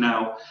instruction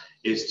now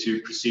is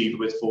to proceed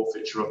with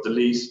forfeiture of the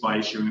lease by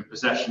issuing a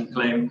possession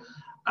claim.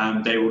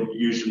 They will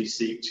usually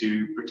seek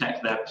to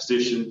protect their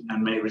position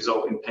and may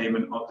result in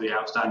payment of the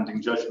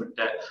outstanding judgment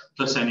debt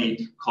plus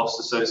any costs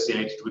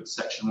associated with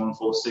Section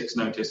 146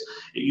 notice.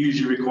 It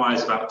usually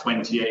requires about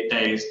 28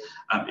 days.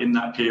 In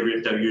that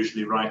period, they'll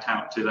usually write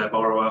out to their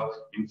borrower,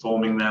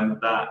 informing them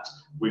that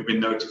we've been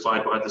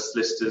notified by the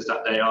solicitors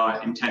that they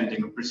are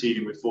intending and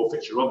proceeding with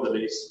forfeiture of the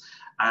lease,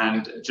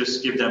 and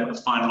just give them a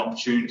final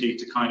opportunity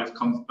to kind of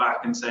come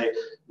back and say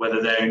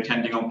whether they're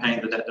intending on paying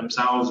the debt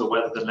themselves or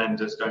whether the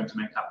lender is going to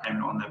make that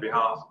payment on their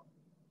behalf.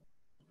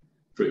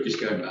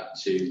 Just going back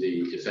to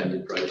the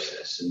defended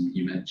process, and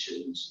you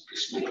mentioned the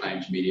small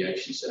claims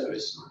mediation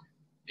service.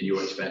 In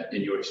your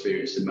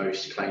experience, the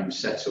most claims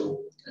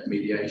settle at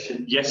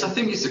mediation? Yes, I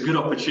think it's a good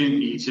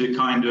opportunity to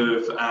kind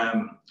of,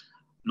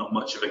 not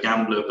much of a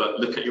gambler, but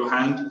look at your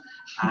hand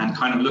and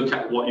kind of look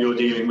at what you're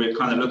dealing with,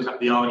 kind of look at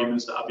the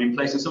arguments that have been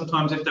placed. And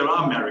sometimes if there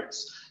are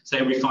merits,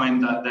 say we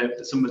find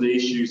that some of the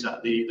issues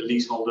that the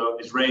leaseholder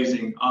is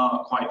raising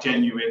are quite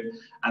genuine,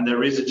 and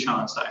there is a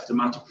chance that if the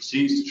matter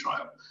proceeds to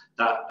trial,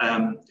 that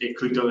it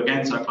could go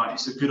against our client.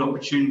 It's a good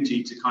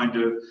opportunity to kind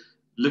of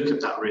look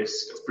at that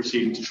risk of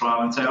proceeding to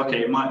trial and say, okay,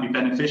 it might be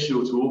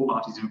beneficial to all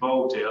parties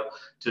involved here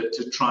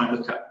to try and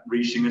look at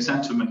reaching a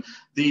settlement.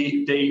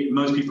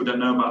 Most people don't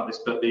know about this,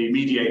 but the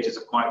mediators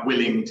are quite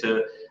willing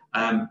to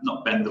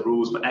not bend the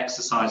rules, but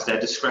exercise their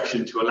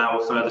discretion to allow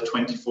a further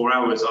 24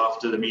 hours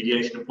after the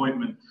mediation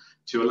appointment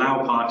to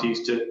allow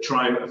parties to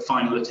try a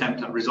final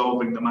attempt at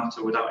resolving the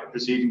matter without it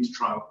proceeding to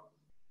trial.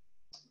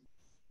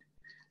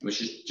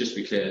 Just to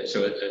be clear,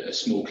 so a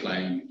small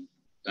claim,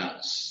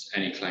 that's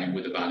any claim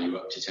with a value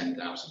up to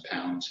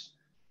 £10,000.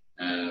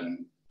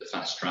 The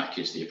fast track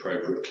is the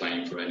appropriate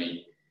claim for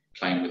any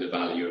claim with a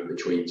value of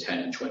between 10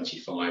 and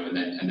 25, and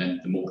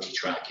then the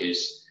multi-track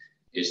is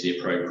the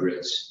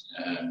appropriate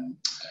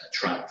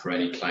track for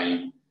any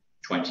claim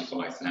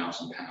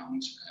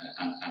 £25,000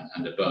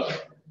 and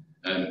above.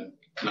 Like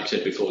I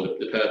said before,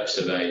 the purpose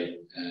of a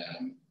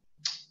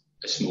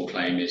small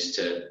claim is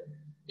to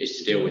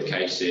deal with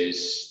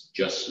cases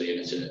justly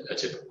and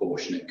at a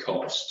proportionate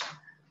cost.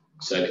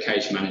 So the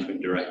case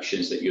management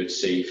directions that you'd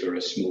see for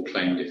a small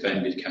claim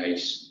defended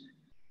case,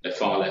 they're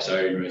far less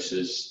onerous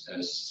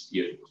as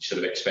you sort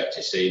of expect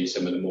to see in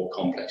some of the more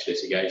complex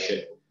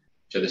litigation.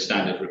 So the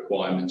standard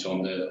requirement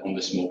on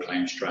the small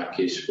claims track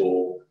is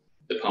for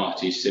the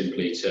parties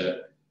simply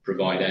to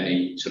provide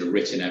any sort of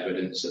written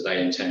evidence that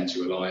they intend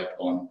to rely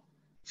upon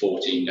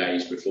 14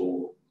 days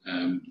before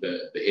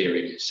the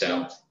hearing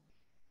itself.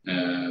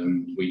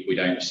 We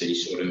don't see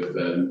sort of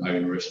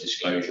onerous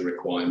disclosure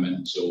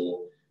requirements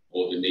or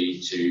the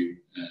need to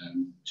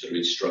sort of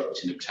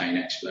instruct and obtain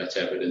expert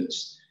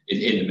evidence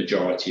in the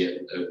majority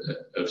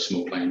of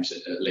small claims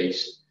at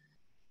least.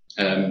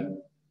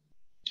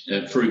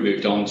 Fruit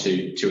moved on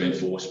to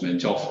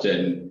enforcement.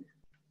 Often,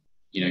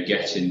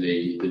 getting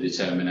the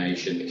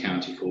determination, the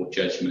county court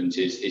judgment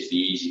is the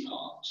easy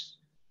part.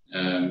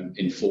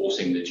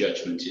 Enforcing the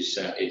judgment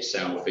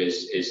itself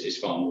is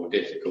far more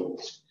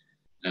difficult.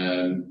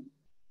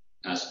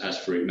 As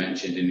Fruit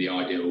mentioned, in the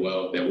ideal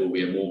world, there will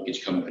be a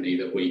mortgage company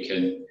that we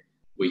can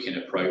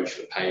approach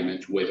for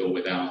payment with or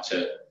without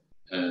a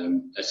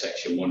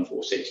Section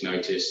 146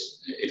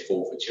 notice if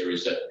forfeiture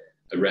is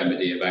a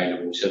remedy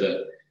available to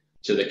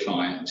the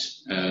client.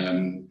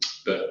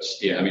 But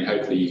yeah, I mean,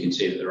 hopefully you can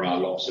see that there are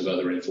lots of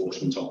other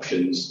enforcement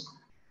options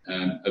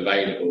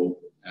available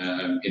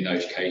in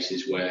those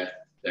cases where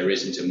there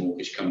isn't a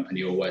mortgage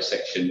company or where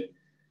Section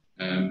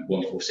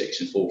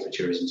 146 and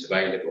forfeiture isn't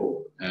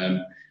available.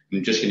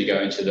 I'm just going to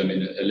go into them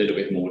in a little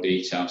bit more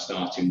detail,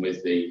 starting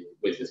with the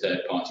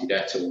third-party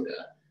debt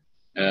order.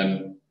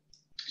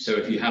 So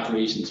if you have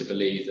reason to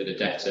believe that a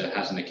debtor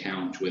has an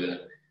account with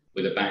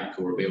a bank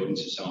or a building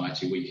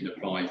society, we can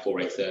apply for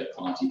a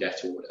third-party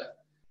debt order.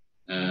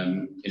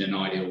 In an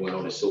ideal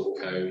world, a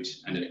sort code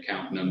and an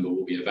account number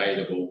will be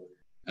available,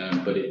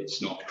 but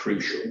it's not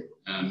crucial.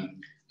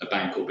 A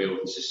bank or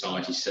building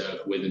society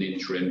served with an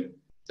interim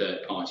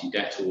third-party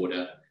debt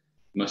order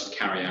must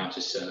carry out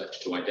a search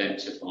to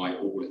identify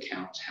all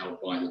accounts held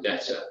by the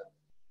debtor.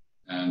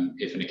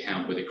 If an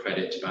account with a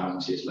credit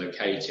balance is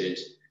located,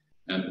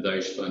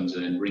 those funds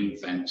are then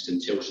ring-fenced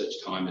until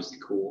such time as the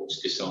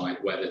courts decide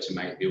whether to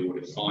make the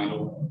order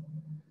final.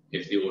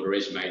 If the order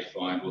is made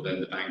final,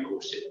 then the bank or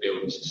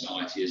building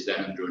society is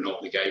then under an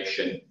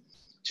obligation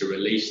to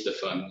release the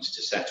funds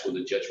to settle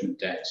the judgment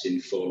debts in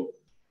full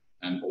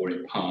or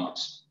in part.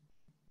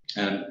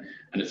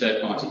 And a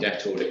third-party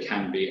debt order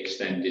can be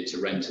extended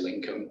to rental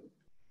income.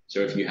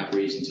 So if you have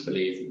reason to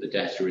believe that the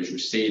debtor is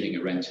receiving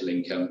a rental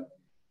income,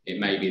 it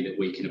may be that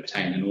we can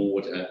obtain an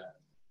order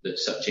that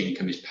such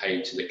income is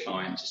paid to the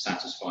client to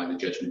satisfy the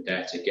judgment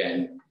debt,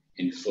 again,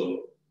 in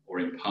full or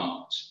in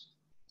part.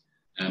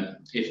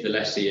 If the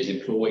lessee is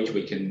employed,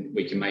 we can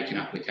make an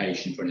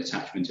application for an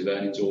attachment of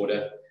earnings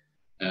order.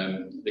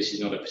 This is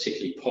not a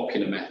particularly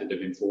popular method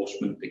of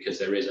enforcement because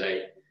there is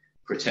a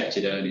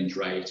protected earnings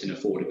rate and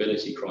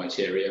affordability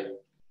criteria,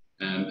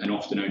 and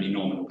often only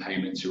nominal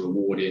payments are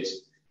awarded,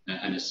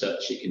 and as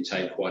such it can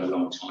take quite a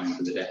long time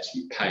for the debt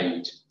to be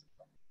paid.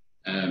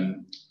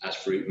 As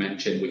Farouk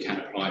mentioned, we can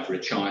apply for a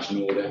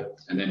charging order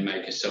and then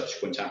make a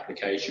subsequent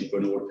application for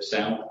an order for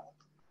sale.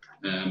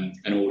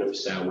 An order for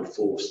sale would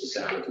force the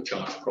sale of the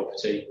charged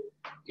property,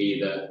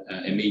 either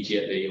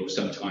immediately or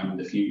sometime in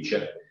the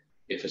future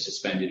if a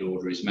suspended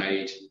order is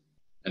made,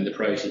 and the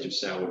proceeds of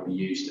sale would be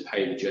used to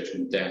pay the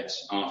judgment debt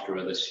after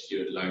other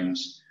secured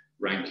loans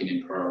ranking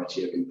in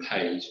priority have been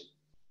paid.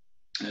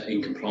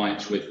 In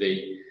compliance with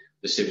the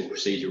civil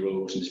procedure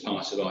rules and as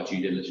part of our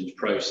due diligence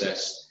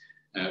process,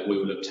 we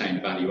will obtain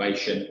a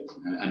valuation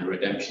and a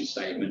redemption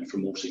statement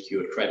from all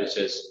secured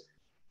creditors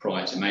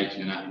prior to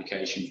making an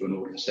application for an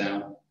order for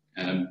sale.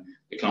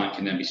 The client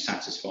can then be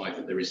satisfied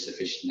that there is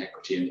sufficient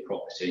equity in the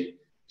property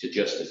to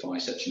justify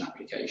such an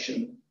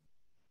application.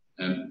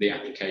 The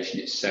application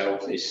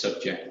itself is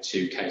subject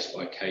to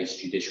case-by-case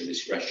judicial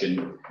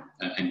discretion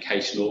and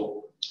case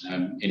law.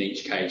 In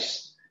each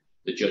case,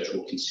 the judge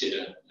will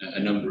consider a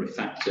number of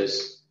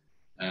factors,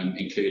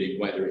 including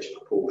whether it's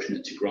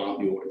proportionate to grant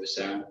the order for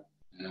sale.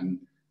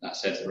 That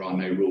said, there are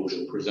no rules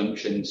or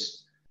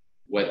presumptions,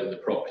 whether the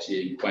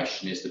property in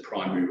question is the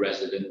primary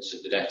residence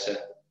of the debtor,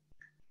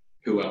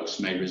 who else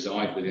may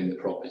reside within the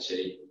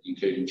property,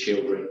 including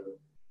children,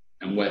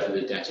 and whether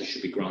the debtor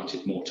should be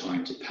granted more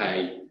time to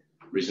pay,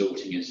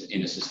 resulting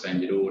in a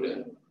suspended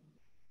order.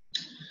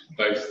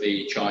 Both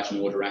the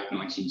Charging Order Act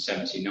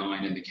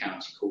 1979 and the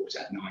County Court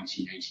Act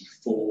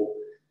 1984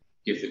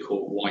 give the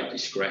court wide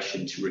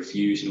discretion to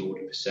refuse an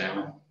order for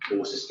sale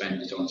or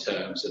suspend it on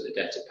terms that the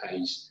debtor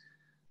pays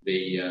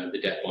the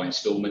debt by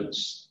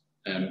instalments.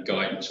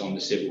 Guidance on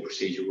the civil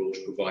procedure rules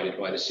provided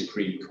by the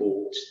Supreme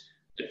Court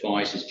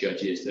advises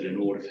judges that an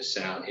order for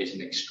sale is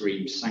an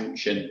extreme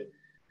sanction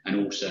and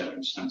all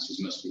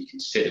circumstances must be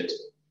considered.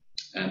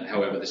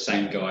 However, the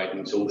same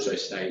guidance also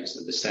states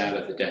that the sale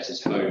of the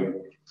debtor's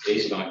home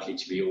is likely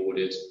to be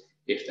ordered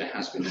if there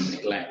has been a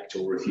neglect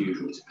or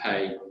refusal to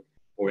pay,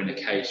 or in a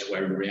case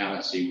where in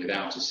reality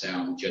without a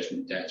sale the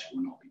judgment debt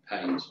will not be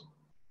paid.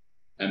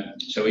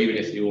 So even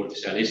if the order for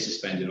sale is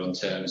suspended on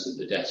terms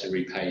that the debtor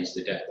repays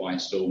the debt by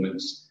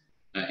instalments,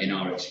 in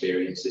our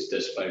experience this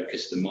does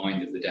focus the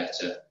mind of the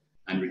debtor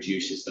and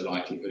reduces the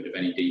likelihood of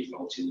any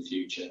default in the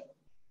future.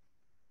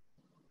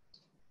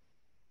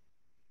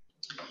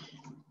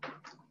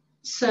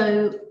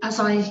 So, as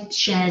I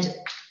shared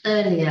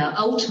earlier,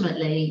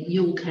 ultimately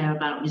you'll care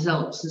about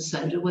results and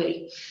so do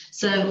we.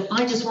 So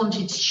I just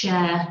wanted to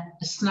share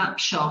a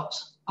snapshot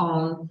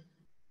on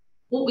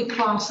what we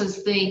class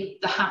as the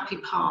happy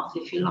path,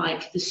 if you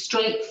like, the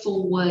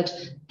straightforward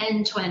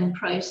end-to-end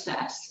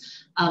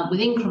process with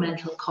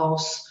incremental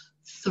costs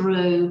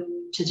through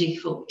to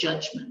default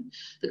judgment.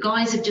 The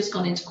guys have just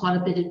gone into quite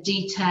a bit of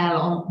detail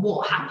on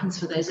what happens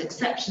for those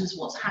exceptions,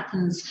 what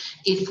happens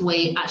if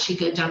we actually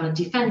go down a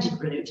defended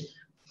route.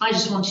 I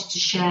just wanted to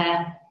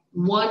share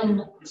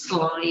one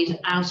slide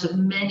out of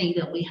many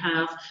that we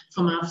have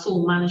from our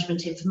full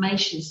management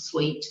information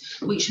suite,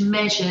 which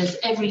measures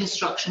every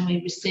instruction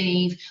we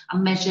receive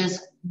and measures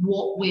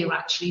what we're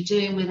actually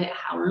doing with it,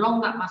 how long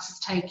that matter's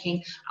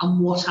taking, and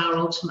what our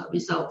ultimate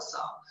results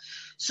are.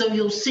 So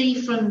you'll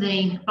see from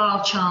the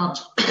bar chart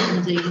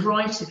on the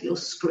right of your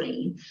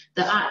screen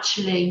that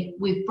actually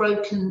we've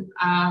broken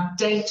our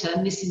data,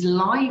 and this is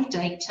live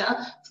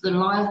data for the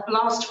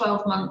last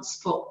 12 months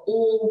for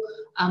all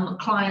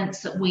clients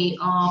that we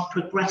are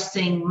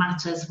progressing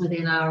matters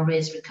within our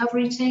arrears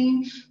recovery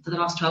team for the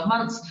last 12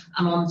 months,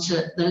 and on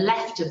to the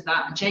left of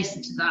that,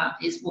 adjacent to that,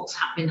 is what's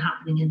been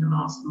happening in the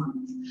last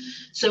month.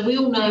 So we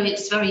all know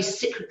it's very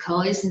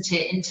cyclical, isn't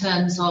it, in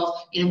terms of,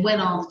 you know, when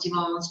are the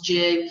demands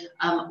due,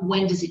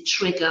 when does it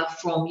trigger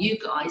from you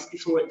guys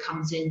before it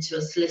comes into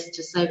a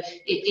solicitor. So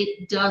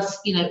it does,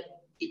 you know,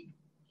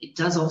 it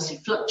does obviously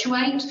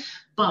fluctuate,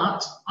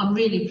 but I'm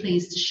really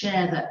pleased to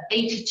share that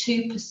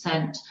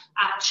 82%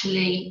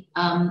 actually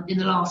in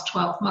the last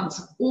 12 months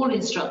of all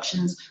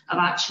instructions have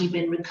actually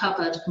been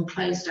recovered and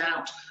closed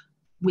out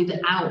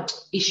without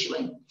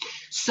issuing.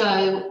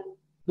 So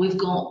we've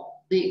got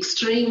the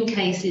extreme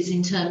cases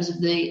in terms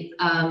of the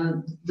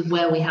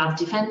where we have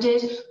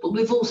defended, but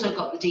we've also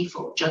got the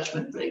default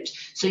judgment route.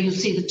 So you'll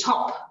see the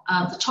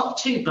top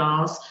two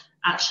bars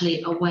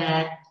actually are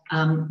where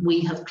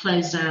we have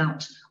closed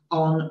out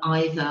on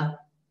either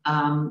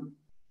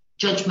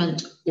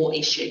judgment or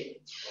issue.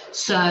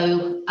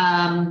 So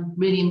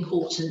really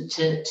important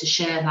to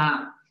share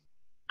that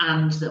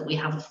and that we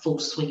have a full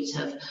suite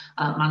of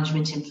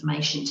management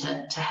information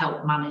to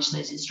help manage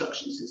those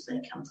instructions as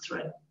they come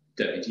through.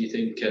 Debbie, do you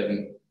think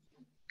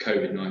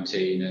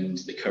COVID-19 and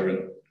the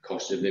current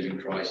cost of living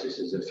crisis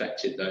has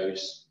affected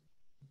those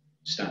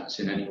stats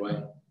in any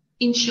way?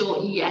 In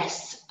short,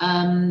 yes.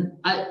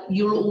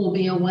 You'll all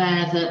be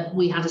aware that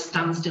we had a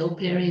standstill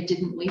period,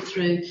 didn't we,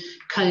 through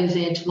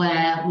COVID,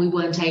 where we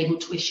weren't able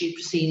to issue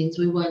proceedings,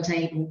 we weren't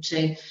able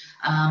to,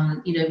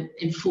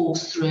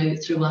 enforce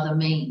through other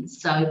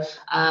means. So,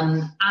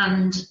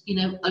 and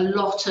a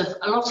lot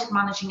of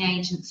managing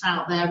agents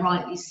out there,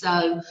 rightly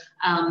so,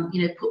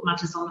 put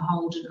matters on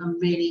hold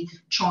and really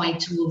tried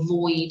to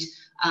avoid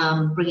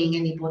bringing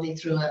anybody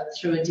through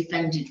a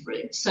defended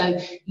route. So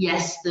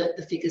yes,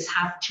 the figures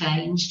have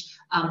changed,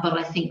 but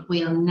I think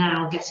we are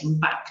now getting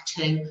back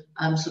to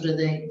sort of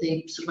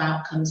the sort of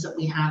outcomes that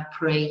we had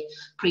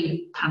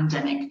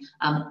pre-pandemic.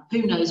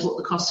 Who knows what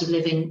the cost of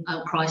living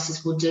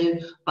crisis will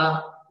do,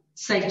 but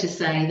safe to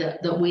say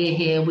that we're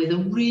here with a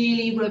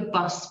really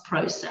robust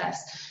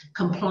process.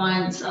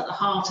 Compliance at the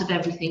heart of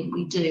everything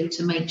we do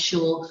to make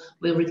sure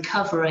we're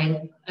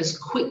recovering as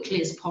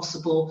quickly as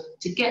possible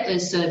to get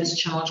those service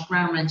charge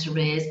ground rent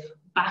arrears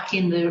back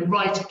in the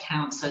right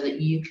account so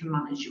that you can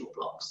manage your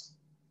blocks.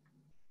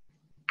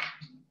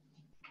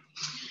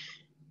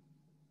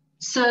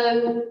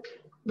 So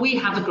we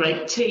have a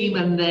great team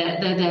and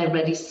they're there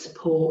ready to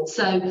support.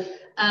 So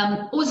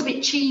always a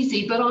bit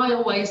cheesy, but I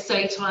always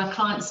say to our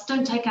clients,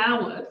 don't take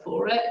our word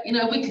for it.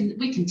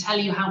 We can tell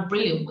you how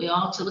brilliant we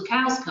are till the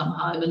cows come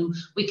home, and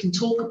we can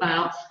talk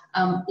about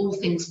all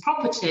things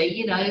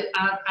property,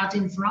 ad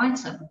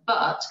infinitum.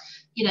 But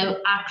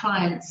our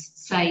clients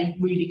say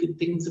really good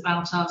things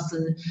about us,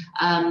 and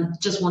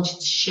just wanted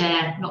to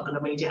share. Not going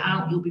to read it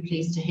out. You'll be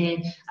pleased to hear.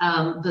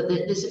 But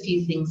there's a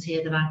few things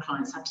here that our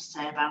clients have to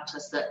say about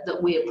us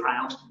that we're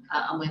proud,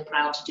 and we're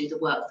proud to do the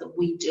work that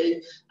we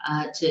do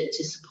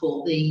to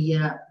support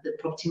the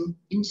property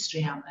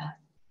industry out there.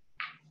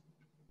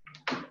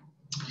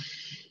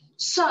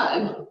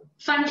 So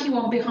thank you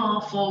on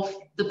behalf of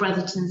the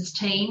Brethertons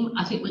team.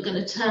 I think we're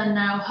going to turn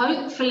now.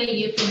 Hopefully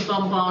you've been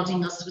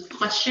bombarding us with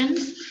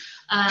questions.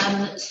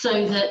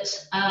 So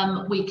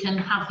that we can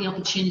have the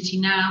opportunity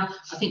now.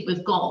 I think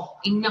we've got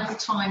enough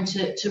time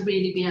to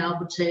really be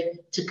able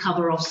to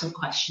cover off some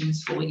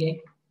questions for you.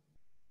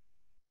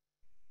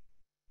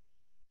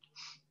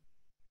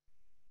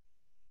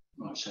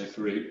 Right, so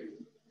Farouk,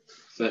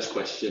 first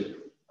question.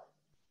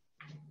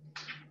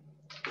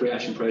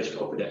 Pre-action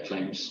protocol for debt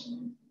claims.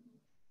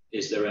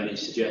 Is there any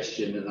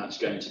suggestion that that's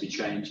going to be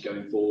changed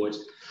going forward?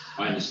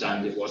 I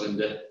understand it was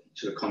under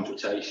sort of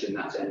consultation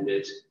that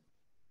ended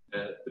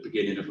at the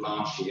beginning of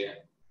last year.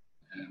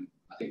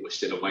 I think we're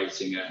still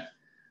awaiting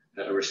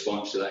a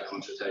response to that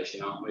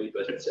consultation, aren't we?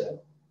 But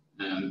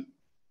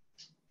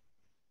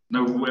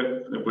no,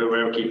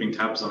 we're keeping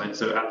tabs on it.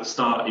 So at the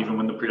start, even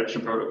when the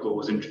pre-action protocol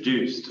was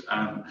introduced,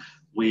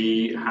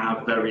 we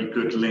have very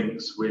good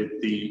links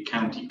with the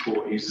County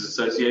Court Users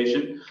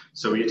Association.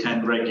 So we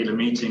attend regular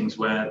meetings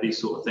where these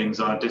sort of things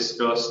are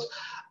discussed.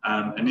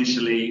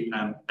 Initially,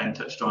 Ben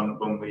touched on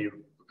when we were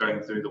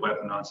going through the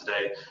webinar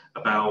today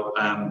about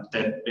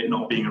it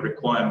not being a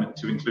requirement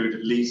to include a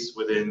lease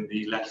within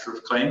the letter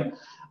of claim.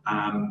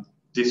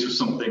 This was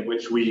something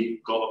which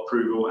we got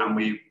approval, and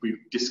we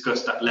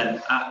discussed at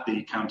length at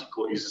the County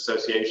Court Users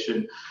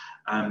Association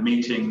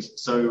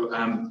meetings. So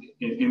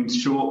in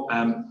short,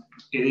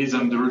 it is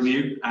under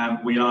review.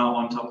 We are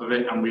on top of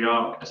it, and we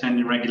are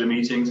attending regular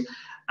meetings.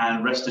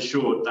 And rest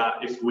assured that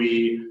if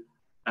we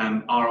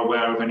are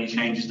aware of any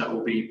changes that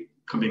will be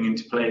coming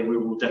into play, we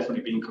will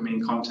definitely be coming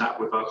in contact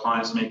with our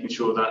clients, making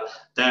sure that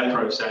their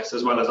process,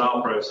 as well as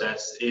our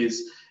process,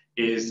 is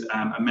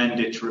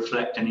amended to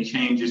reflect any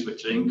changes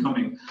which are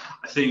incoming.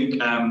 I think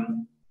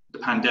the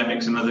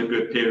pandemic's another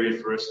good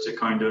period for us to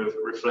kind of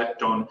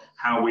reflect on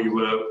how we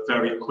were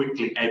very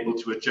quickly able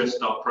to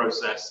adjust our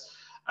process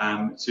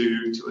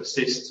to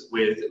assist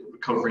with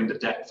recovering the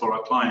debt for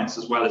our clients,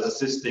 as well as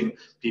assisting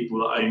people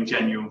that are in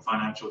genuine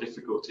financial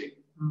difficulty.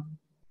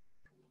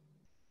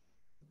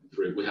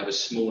 We have a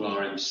small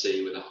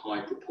RMC with a high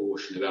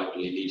proportion of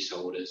elderly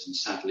leaseholders, and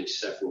sadly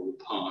several will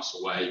pass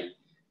away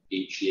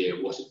each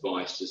year. What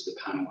advice does the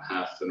panel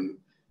have for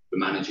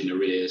managing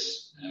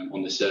arrears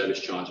on the service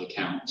charge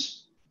account,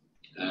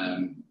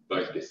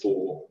 both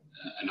before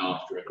and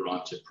after a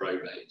grant of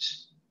probate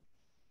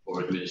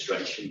or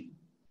administration?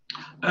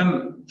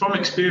 From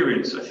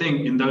experience, I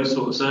think in those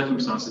sort of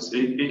circumstances,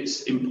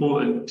 it's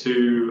important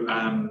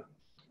to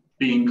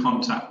be in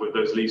contact with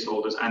those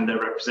leaseholders and their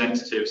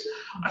representatives.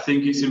 I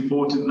think it's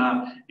important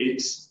that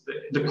it's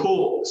the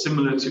court,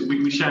 similar to,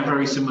 we share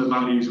very similar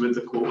values with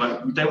the court.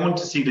 Like, they want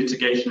to see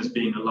litigation as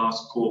being a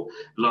last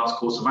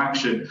course of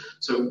action.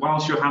 So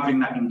whilst you're having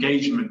that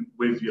engagement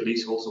with your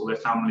leaseholders or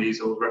their families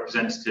or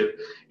representative,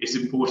 it's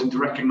important to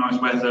recognise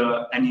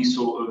whether any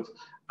sort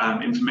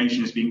of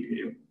information is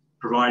being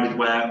provided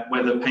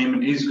whether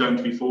payment is going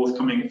to be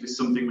forthcoming if it's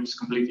something which is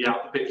completely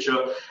out of the picture.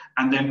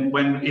 And then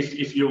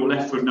if you're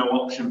left with no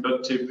option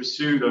but to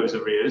pursue those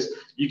arrears,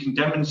 you can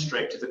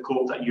demonstrate to the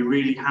court that you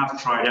really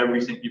have tried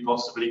everything you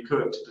possibly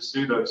could to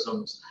pursue those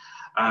sums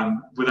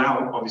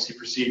without obviously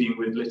proceeding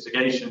with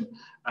litigation.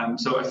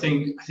 So I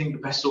think the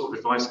best sort of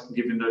advice I can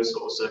give in those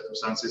sort of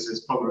circumstances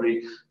is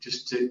probably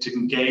just to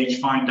engage,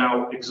 find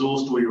out,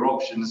 exhaust all your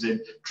options in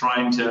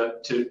trying to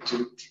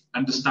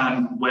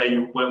understand what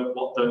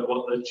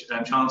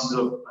the chances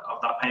of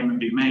that payment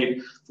being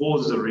made for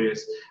those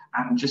arrears,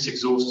 and just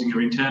exhausting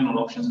your internal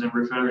options and then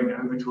referring it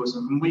over to us.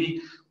 And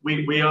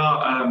we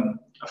are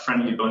a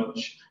friendly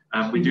bunch.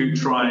 We do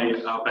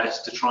try our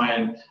best to try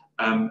and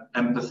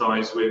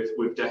empathise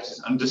with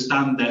debtors,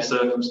 understand their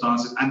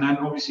circumstances, and then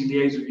obviously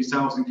liaise with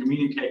yourselves and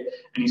communicate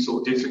any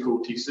sort of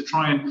difficulties to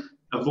try and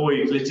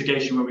avoid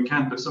litigation where we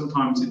can. But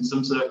sometimes in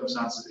some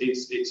circumstances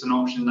it's an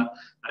option that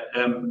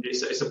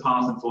it's a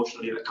path,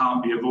 unfortunately, that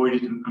can't be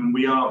avoided, and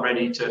we are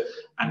ready to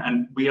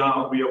and we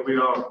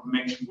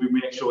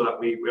make sure that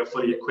we are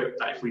fully equipped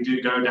that if we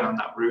do go down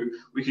that route,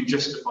 we can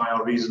justify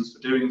our reasons for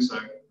doing so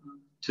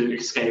to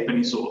escape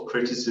any sort of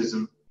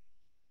criticism.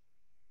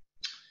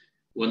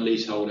 One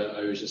leaseholder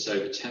owes us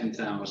over £10,000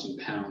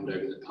 over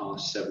the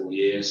past several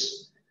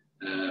years.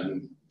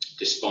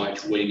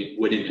 Despite winning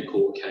the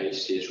court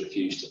case, he has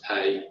refused to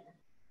pay.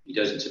 He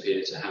doesn't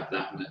appear to have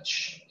that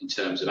much in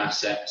terms of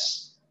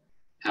assets.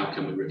 How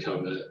can we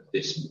recover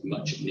this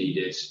much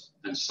needed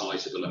and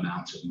sizable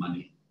amount of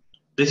money?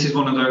 This is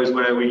one of those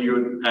where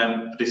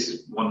this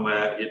is one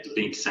where you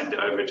need to send it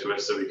over to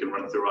us so we can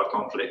run through our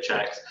conflict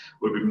checks.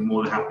 We'd be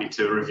more than happy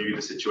to review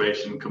the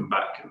situation, come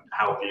back and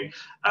help you.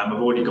 I've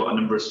already got a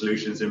number of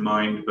solutions in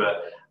mind,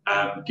 but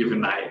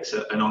given that it's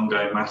an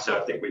ongoing matter,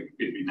 I think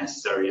it'd be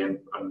necessary and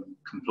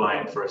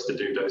compliant for us to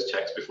do those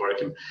checks before I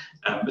can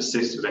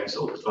assist with any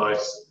sort of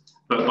advice.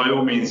 But by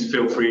all means,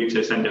 feel free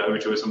to send it over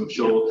to us. I'm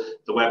sure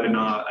the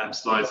webinar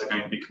slides are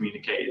going to be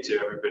communicated to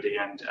everybody,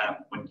 and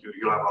when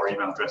you'll have our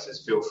email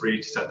addresses, feel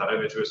free to send that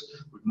over to us.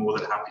 We're more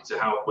than happy to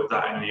help with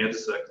that and any other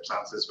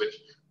circumstances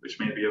which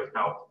may be of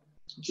help.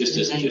 Just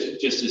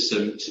as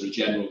some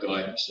general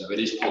guidance, so it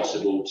is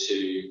possible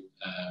to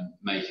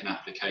make an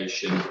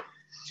application.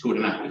 It's called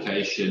an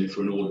application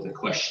for an order for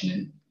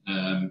questioning.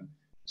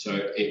 So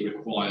it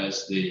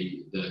requires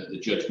the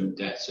judgment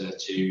debtor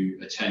to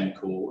attend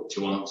court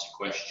to answer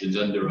questions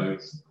under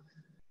oath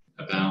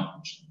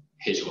about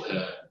his or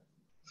her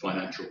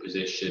financial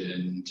position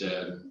and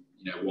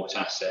what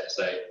assets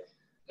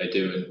they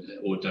do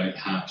or don't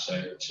have.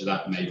 So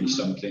that may be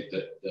something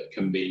that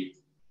can be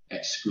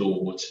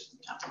explored,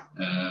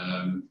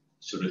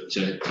 sort of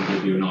to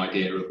give you an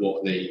idea of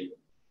what the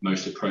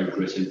most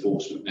appropriate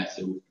enforcement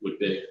method would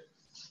be.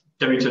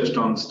 Debbie touched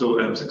on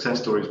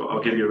success stories, but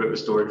I'll give you a bit of a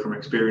story from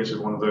experience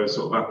with one of those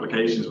sort of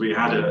applications. We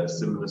had a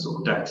similar sort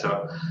of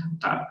debtor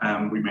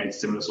that we made a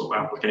similar sort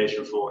of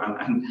application for,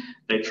 and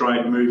they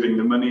tried moving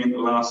the money at the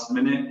last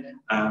minute,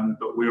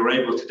 but we were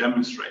able to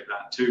demonstrate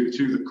that to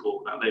the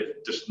court that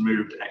they've just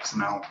moved X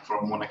amount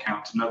from one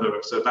account to another.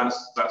 So that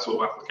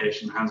sort of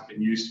application has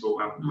been useful,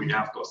 and we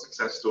have got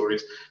success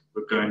stories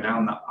with going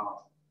down that path.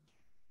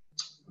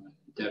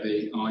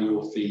 Debbie, are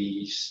your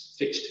fees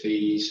fixed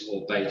fees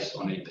or based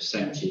on a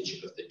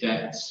percentage of the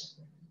debts?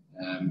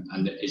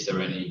 And is there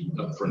any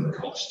upfront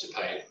cost to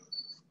pay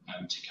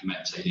to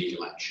commence a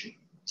legal action?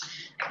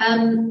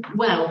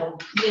 Well,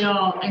 we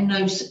are a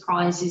no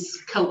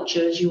surprises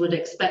culture, as you would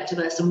expect of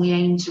us, and we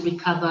aim to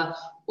recover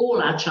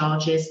all our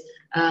charges,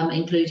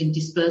 including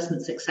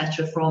disbursements,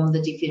 etc., from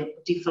the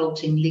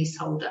defaulting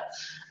leaseholder.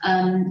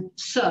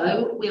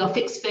 So we are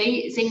fixed fee,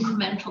 it's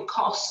incremental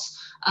costs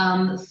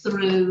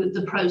through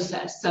the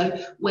process. So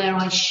where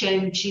I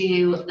showed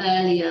you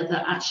earlier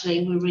that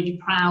actually we're really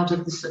proud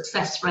of the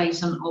success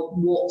rate and of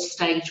what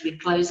stage we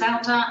close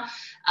out at,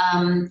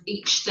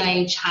 each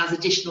stage has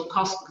additional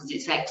costs because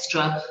it's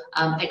extra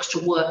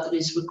work that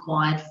is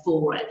required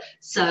for it.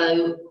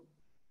 So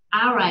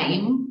our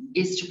aim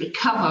is to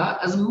recover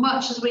as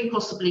much as we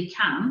possibly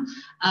can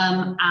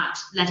at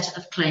letter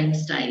of claim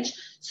stage.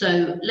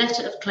 So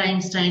letter of claim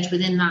stage,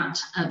 within that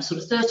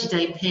sort of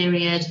 30-day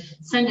period,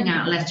 sending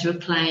out a letter of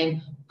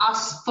claim,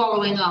 us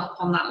following up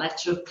on that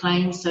letter of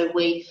claim. So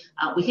we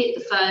hit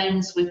the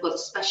phones, we've got a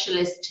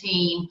specialist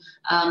team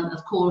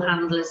of call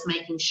handlers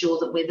making sure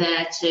that we're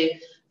there to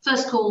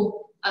first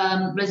call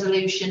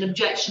resolution,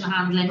 objection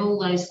handling, all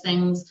those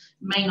things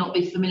may not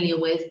be familiar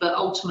with, but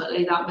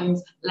ultimately that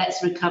means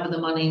let's recover the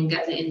money and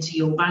get it into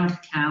your bank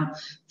account.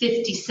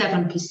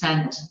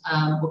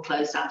 57% were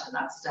closed out at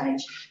that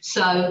stage.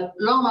 So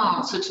long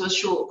answer to a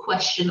short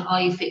question,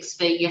 are you fixed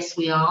fee? Yes,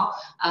 we are.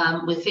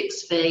 We're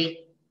fixed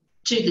fee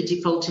to the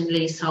defaulting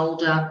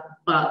leaseholder,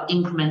 but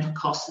incremental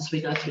costs as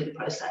we go through the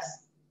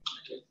process.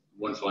 Okay.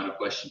 One final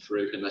question,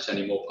 Farouk, unless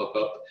any more pop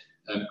up.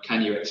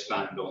 Can you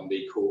expand on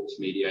the court's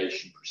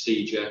mediation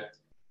procedure?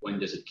 When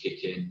does it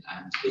kick in,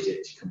 and is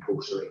it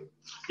compulsory?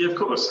 Yeah, of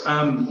course.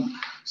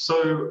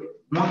 So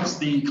once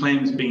the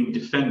claim's been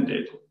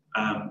defended,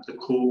 the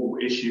court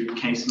will issue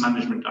case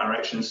management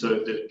directions.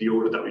 So the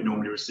order that we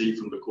normally receive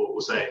from the court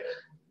will say,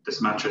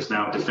 this matter is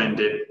now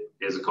defended,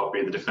 here's a copy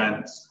of the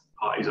defence,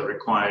 parties are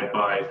required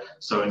by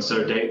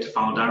so-and-so date to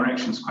file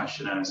directions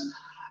questionnaires.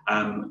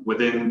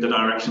 Within the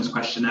directions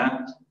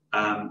questionnaire,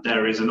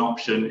 there is an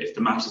option, if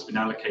the matter has been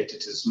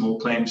allocated to the small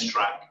claims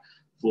track,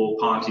 for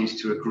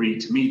parties to agree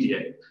to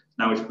mediate.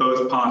 Now, if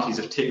both parties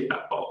have ticked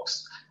that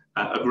box,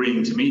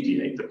 agreeing to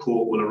mediate, the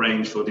court will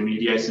arrange for the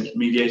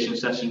mediation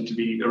session to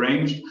be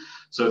arranged.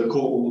 So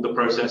the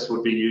process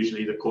would be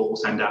usually the court will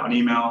send out an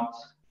email.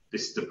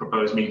 This is the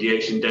proposed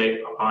mediation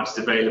date. Are parties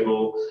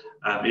available?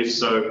 If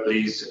so,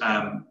 please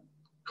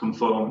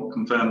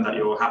confirm that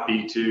you're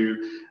happy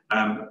to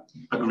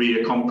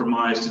agree a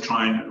compromise to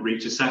try and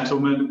reach a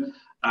settlement.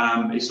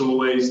 It's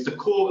always the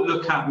court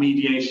look at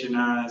mediation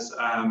as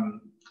a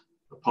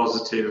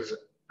positive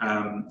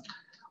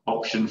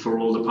option for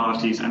all the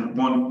parties and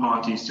want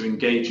parties to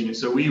engage in it.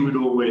 So we would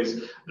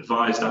always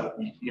advise that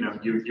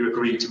you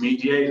agree to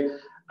mediate.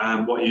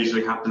 What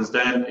usually happens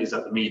then is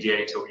that the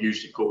mediator will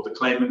usually call the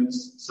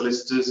claimant's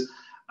solicitors,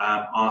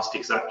 ask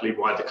exactly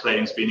why the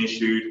claim's been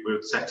issued.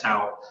 We'll set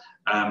out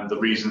the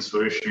reasons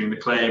for issuing the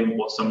claim,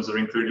 what sums are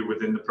included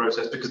within the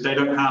process, because they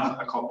don't have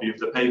a copy of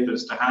the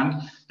papers to hand.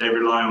 They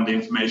rely on the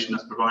information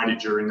that's provided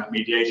during that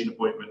mediation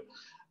appointment.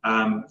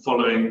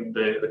 Following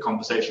the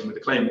conversation with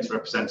the claimant's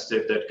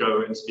representative, they'd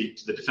go and speak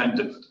to the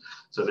defendant.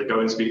 So they go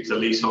and speak to the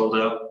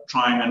leaseholder,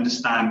 try and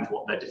understand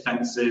what their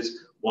defence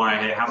is,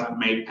 why they haven't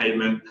made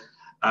payment,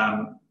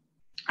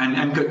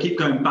 and keep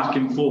going back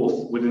and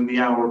forth within the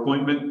hour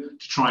appointment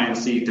to try and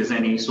see if there's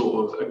any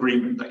sort of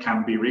agreement that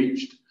can be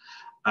reached.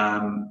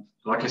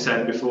 Like I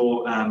said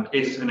before,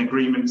 if an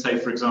agreement, say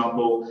for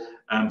example,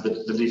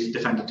 the lease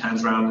defendant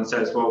turns around and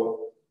says, well,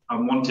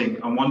 I'm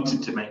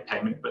wanting to make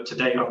payment, but to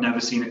date I've never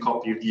seen a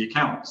copy of the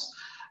accounts.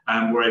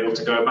 We're able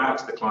to go back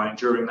to the client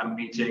during that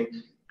meeting,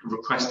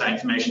 request that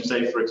information.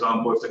 Say, for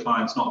example, if the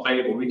client's not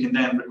available, we can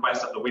then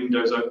request that the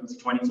window's open for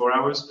 24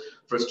 hours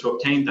for us to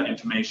obtain that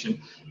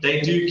information. They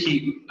do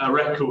keep a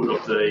record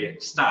of the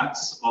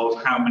stats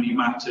of how many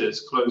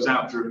matters close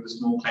out during the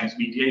small claims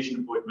mediation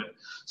appointment.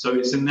 So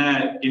it's in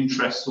their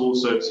interest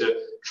also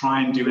to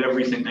try and do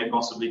everything they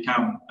possibly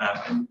can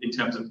in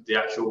terms of the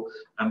actual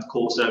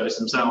court service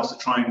themselves to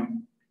try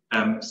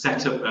and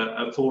set up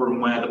a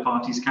forum where the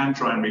parties can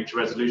try and reach a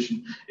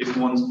resolution if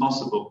one's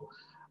possible.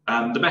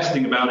 The best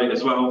thing about it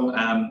as well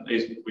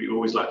is we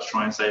always like to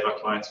try and save our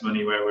clients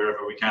money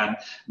wherever we can.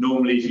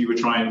 Normally, if you were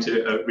trying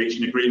to reach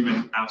an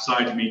agreement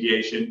outside of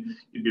mediation,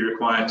 you'd be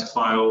required to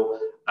file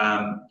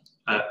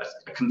a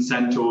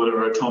consent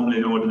order or a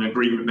Tomlin order, an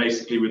agreement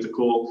basically with the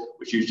court,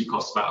 which usually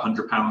costs about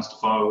 £100 to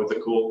file with the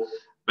court.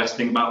 Best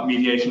thing about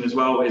mediation as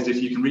well is if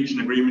you can reach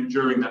an agreement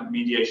during that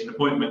mediation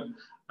appointment,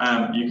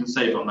 you can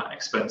save on that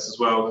expense as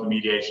well. The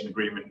mediation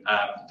agreement,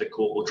 the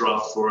court will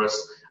draft for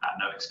us at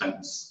no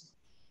expense.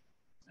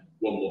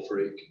 One more,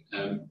 Farouk.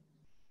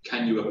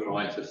 Can you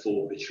apply for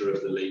forfeiture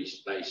of the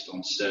lease based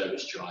on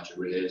service charge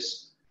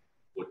arrears,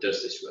 or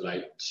does this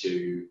relate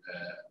to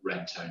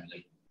rent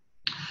only?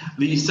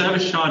 The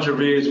service charge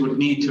arrears would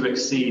need to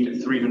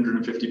exceed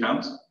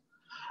 £350.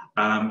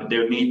 They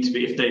would need to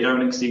be, if they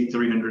don't exceed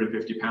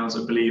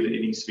 £350, I believe that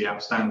it needs to be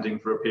outstanding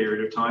for a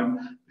period of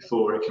time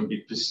before it can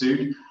be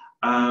pursued.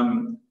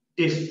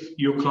 If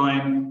your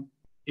client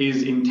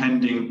is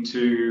intending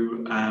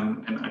to,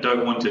 and I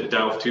don't want to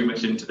delve too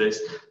much into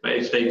this, but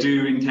if they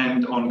do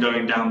intend on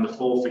going down the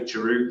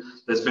forfeiture route,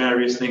 there's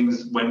various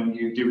things when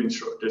you do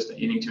instruct us that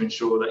you need to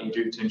ensure that you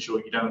do to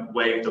ensure you don't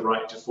waive the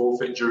right to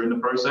forfeit during the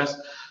process.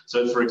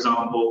 So, for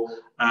example,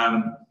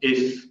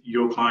 if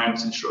your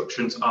client's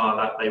instructions are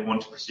that they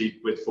want to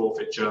proceed with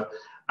forfeiture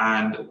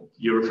and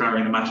you're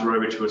referring the matter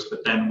over to us,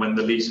 but then when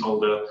the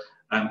leaseholder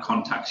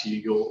contacts you,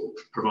 you're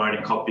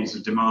providing copies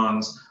of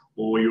demands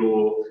or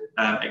you're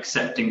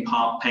accepting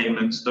part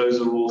payments, those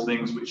are all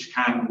things which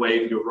can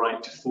waive your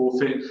right to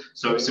forfeit.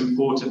 So it's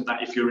important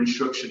that if your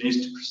instruction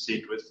is to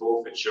proceed with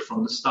forfeiture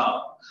from the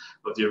start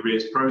of the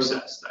arrears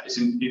process, that it's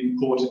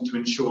important to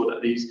ensure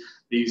that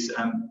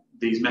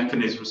these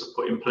mechanisms are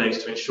put in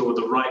place to ensure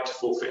the right to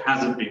forfeit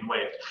hasn't been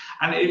waived.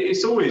 And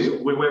it's always,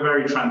 we're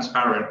very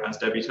transparent, as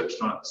Debbie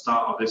touched on at the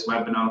start of this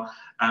webinar.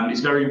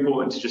 It's very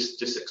important to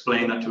just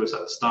explain that to us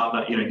at the start,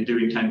 that you do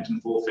intend on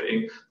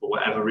forfeiting for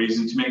whatever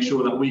reason, to make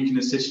sure that we can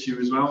assist you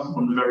as well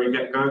from the very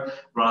get-go,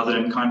 rather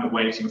than kind of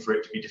waiting for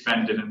it to be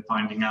defended and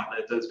finding out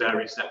that there's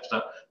various steps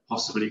that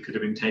possibly could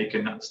have been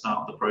taken at the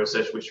start of the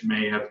process, which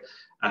may have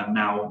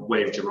now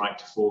waived your right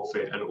to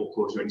forfeit and or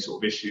cause you any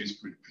sort of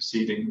issues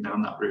proceeding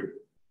down that route.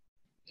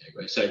 Yeah,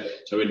 great.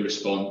 So in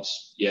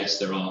response, yes,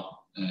 there are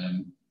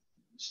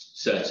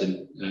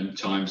certain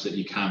times that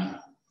you can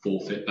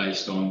forfeit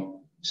based on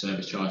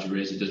service charge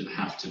arrears. It doesn't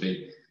have to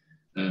be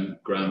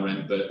ground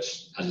rent, but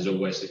as is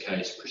always the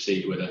case,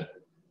 proceed with a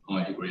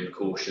high degree of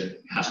caution.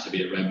 It has to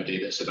be a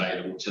remedy that's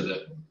available to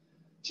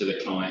the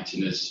client,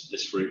 and as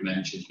Farouk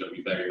mentioned, you've got to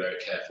be very, very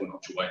careful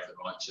not to waive the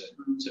right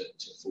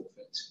to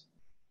forfeit.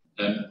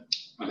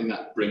 I think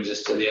that brings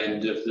us to the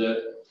end of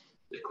the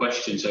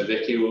question. So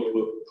Vicky,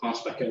 we'll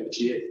pass back over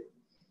to you.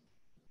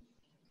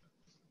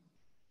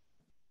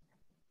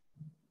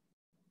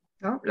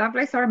 Oh,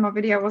 lovely. Sorry, my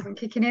video wasn't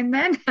kicking in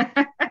then.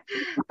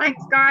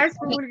 Thanks, guys,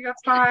 for all of your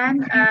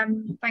time.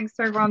 Thanks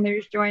to everyone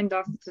who's joined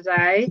us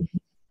today.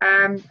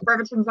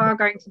 Brethertons are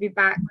going to be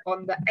back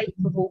on the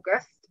 8th of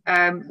August,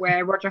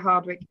 where Roger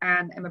Hardwick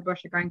and Emma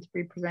Bush are going to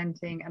be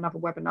presenting another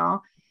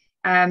webinar.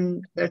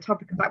 The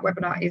topic of that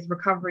webinar is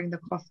recovering the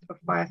cost of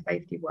fire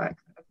safety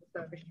works as a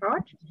service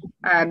charge.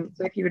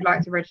 So if you would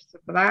like to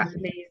register for that,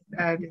 please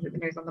visit the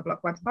News on the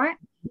Block website.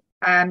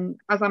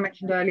 As I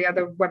mentioned earlier,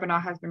 the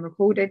webinar has been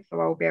recorded, so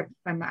I'll be able to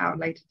send that out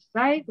later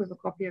today with a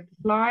copy of the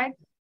slides.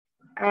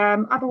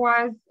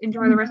 Otherwise,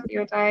 enjoy the rest of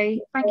your day.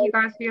 Thank you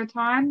guys for your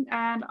time,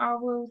 and I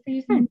will see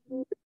you soon.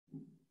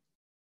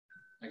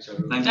 Thanks,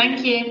 everyone.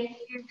 Thank you.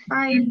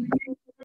 Bye.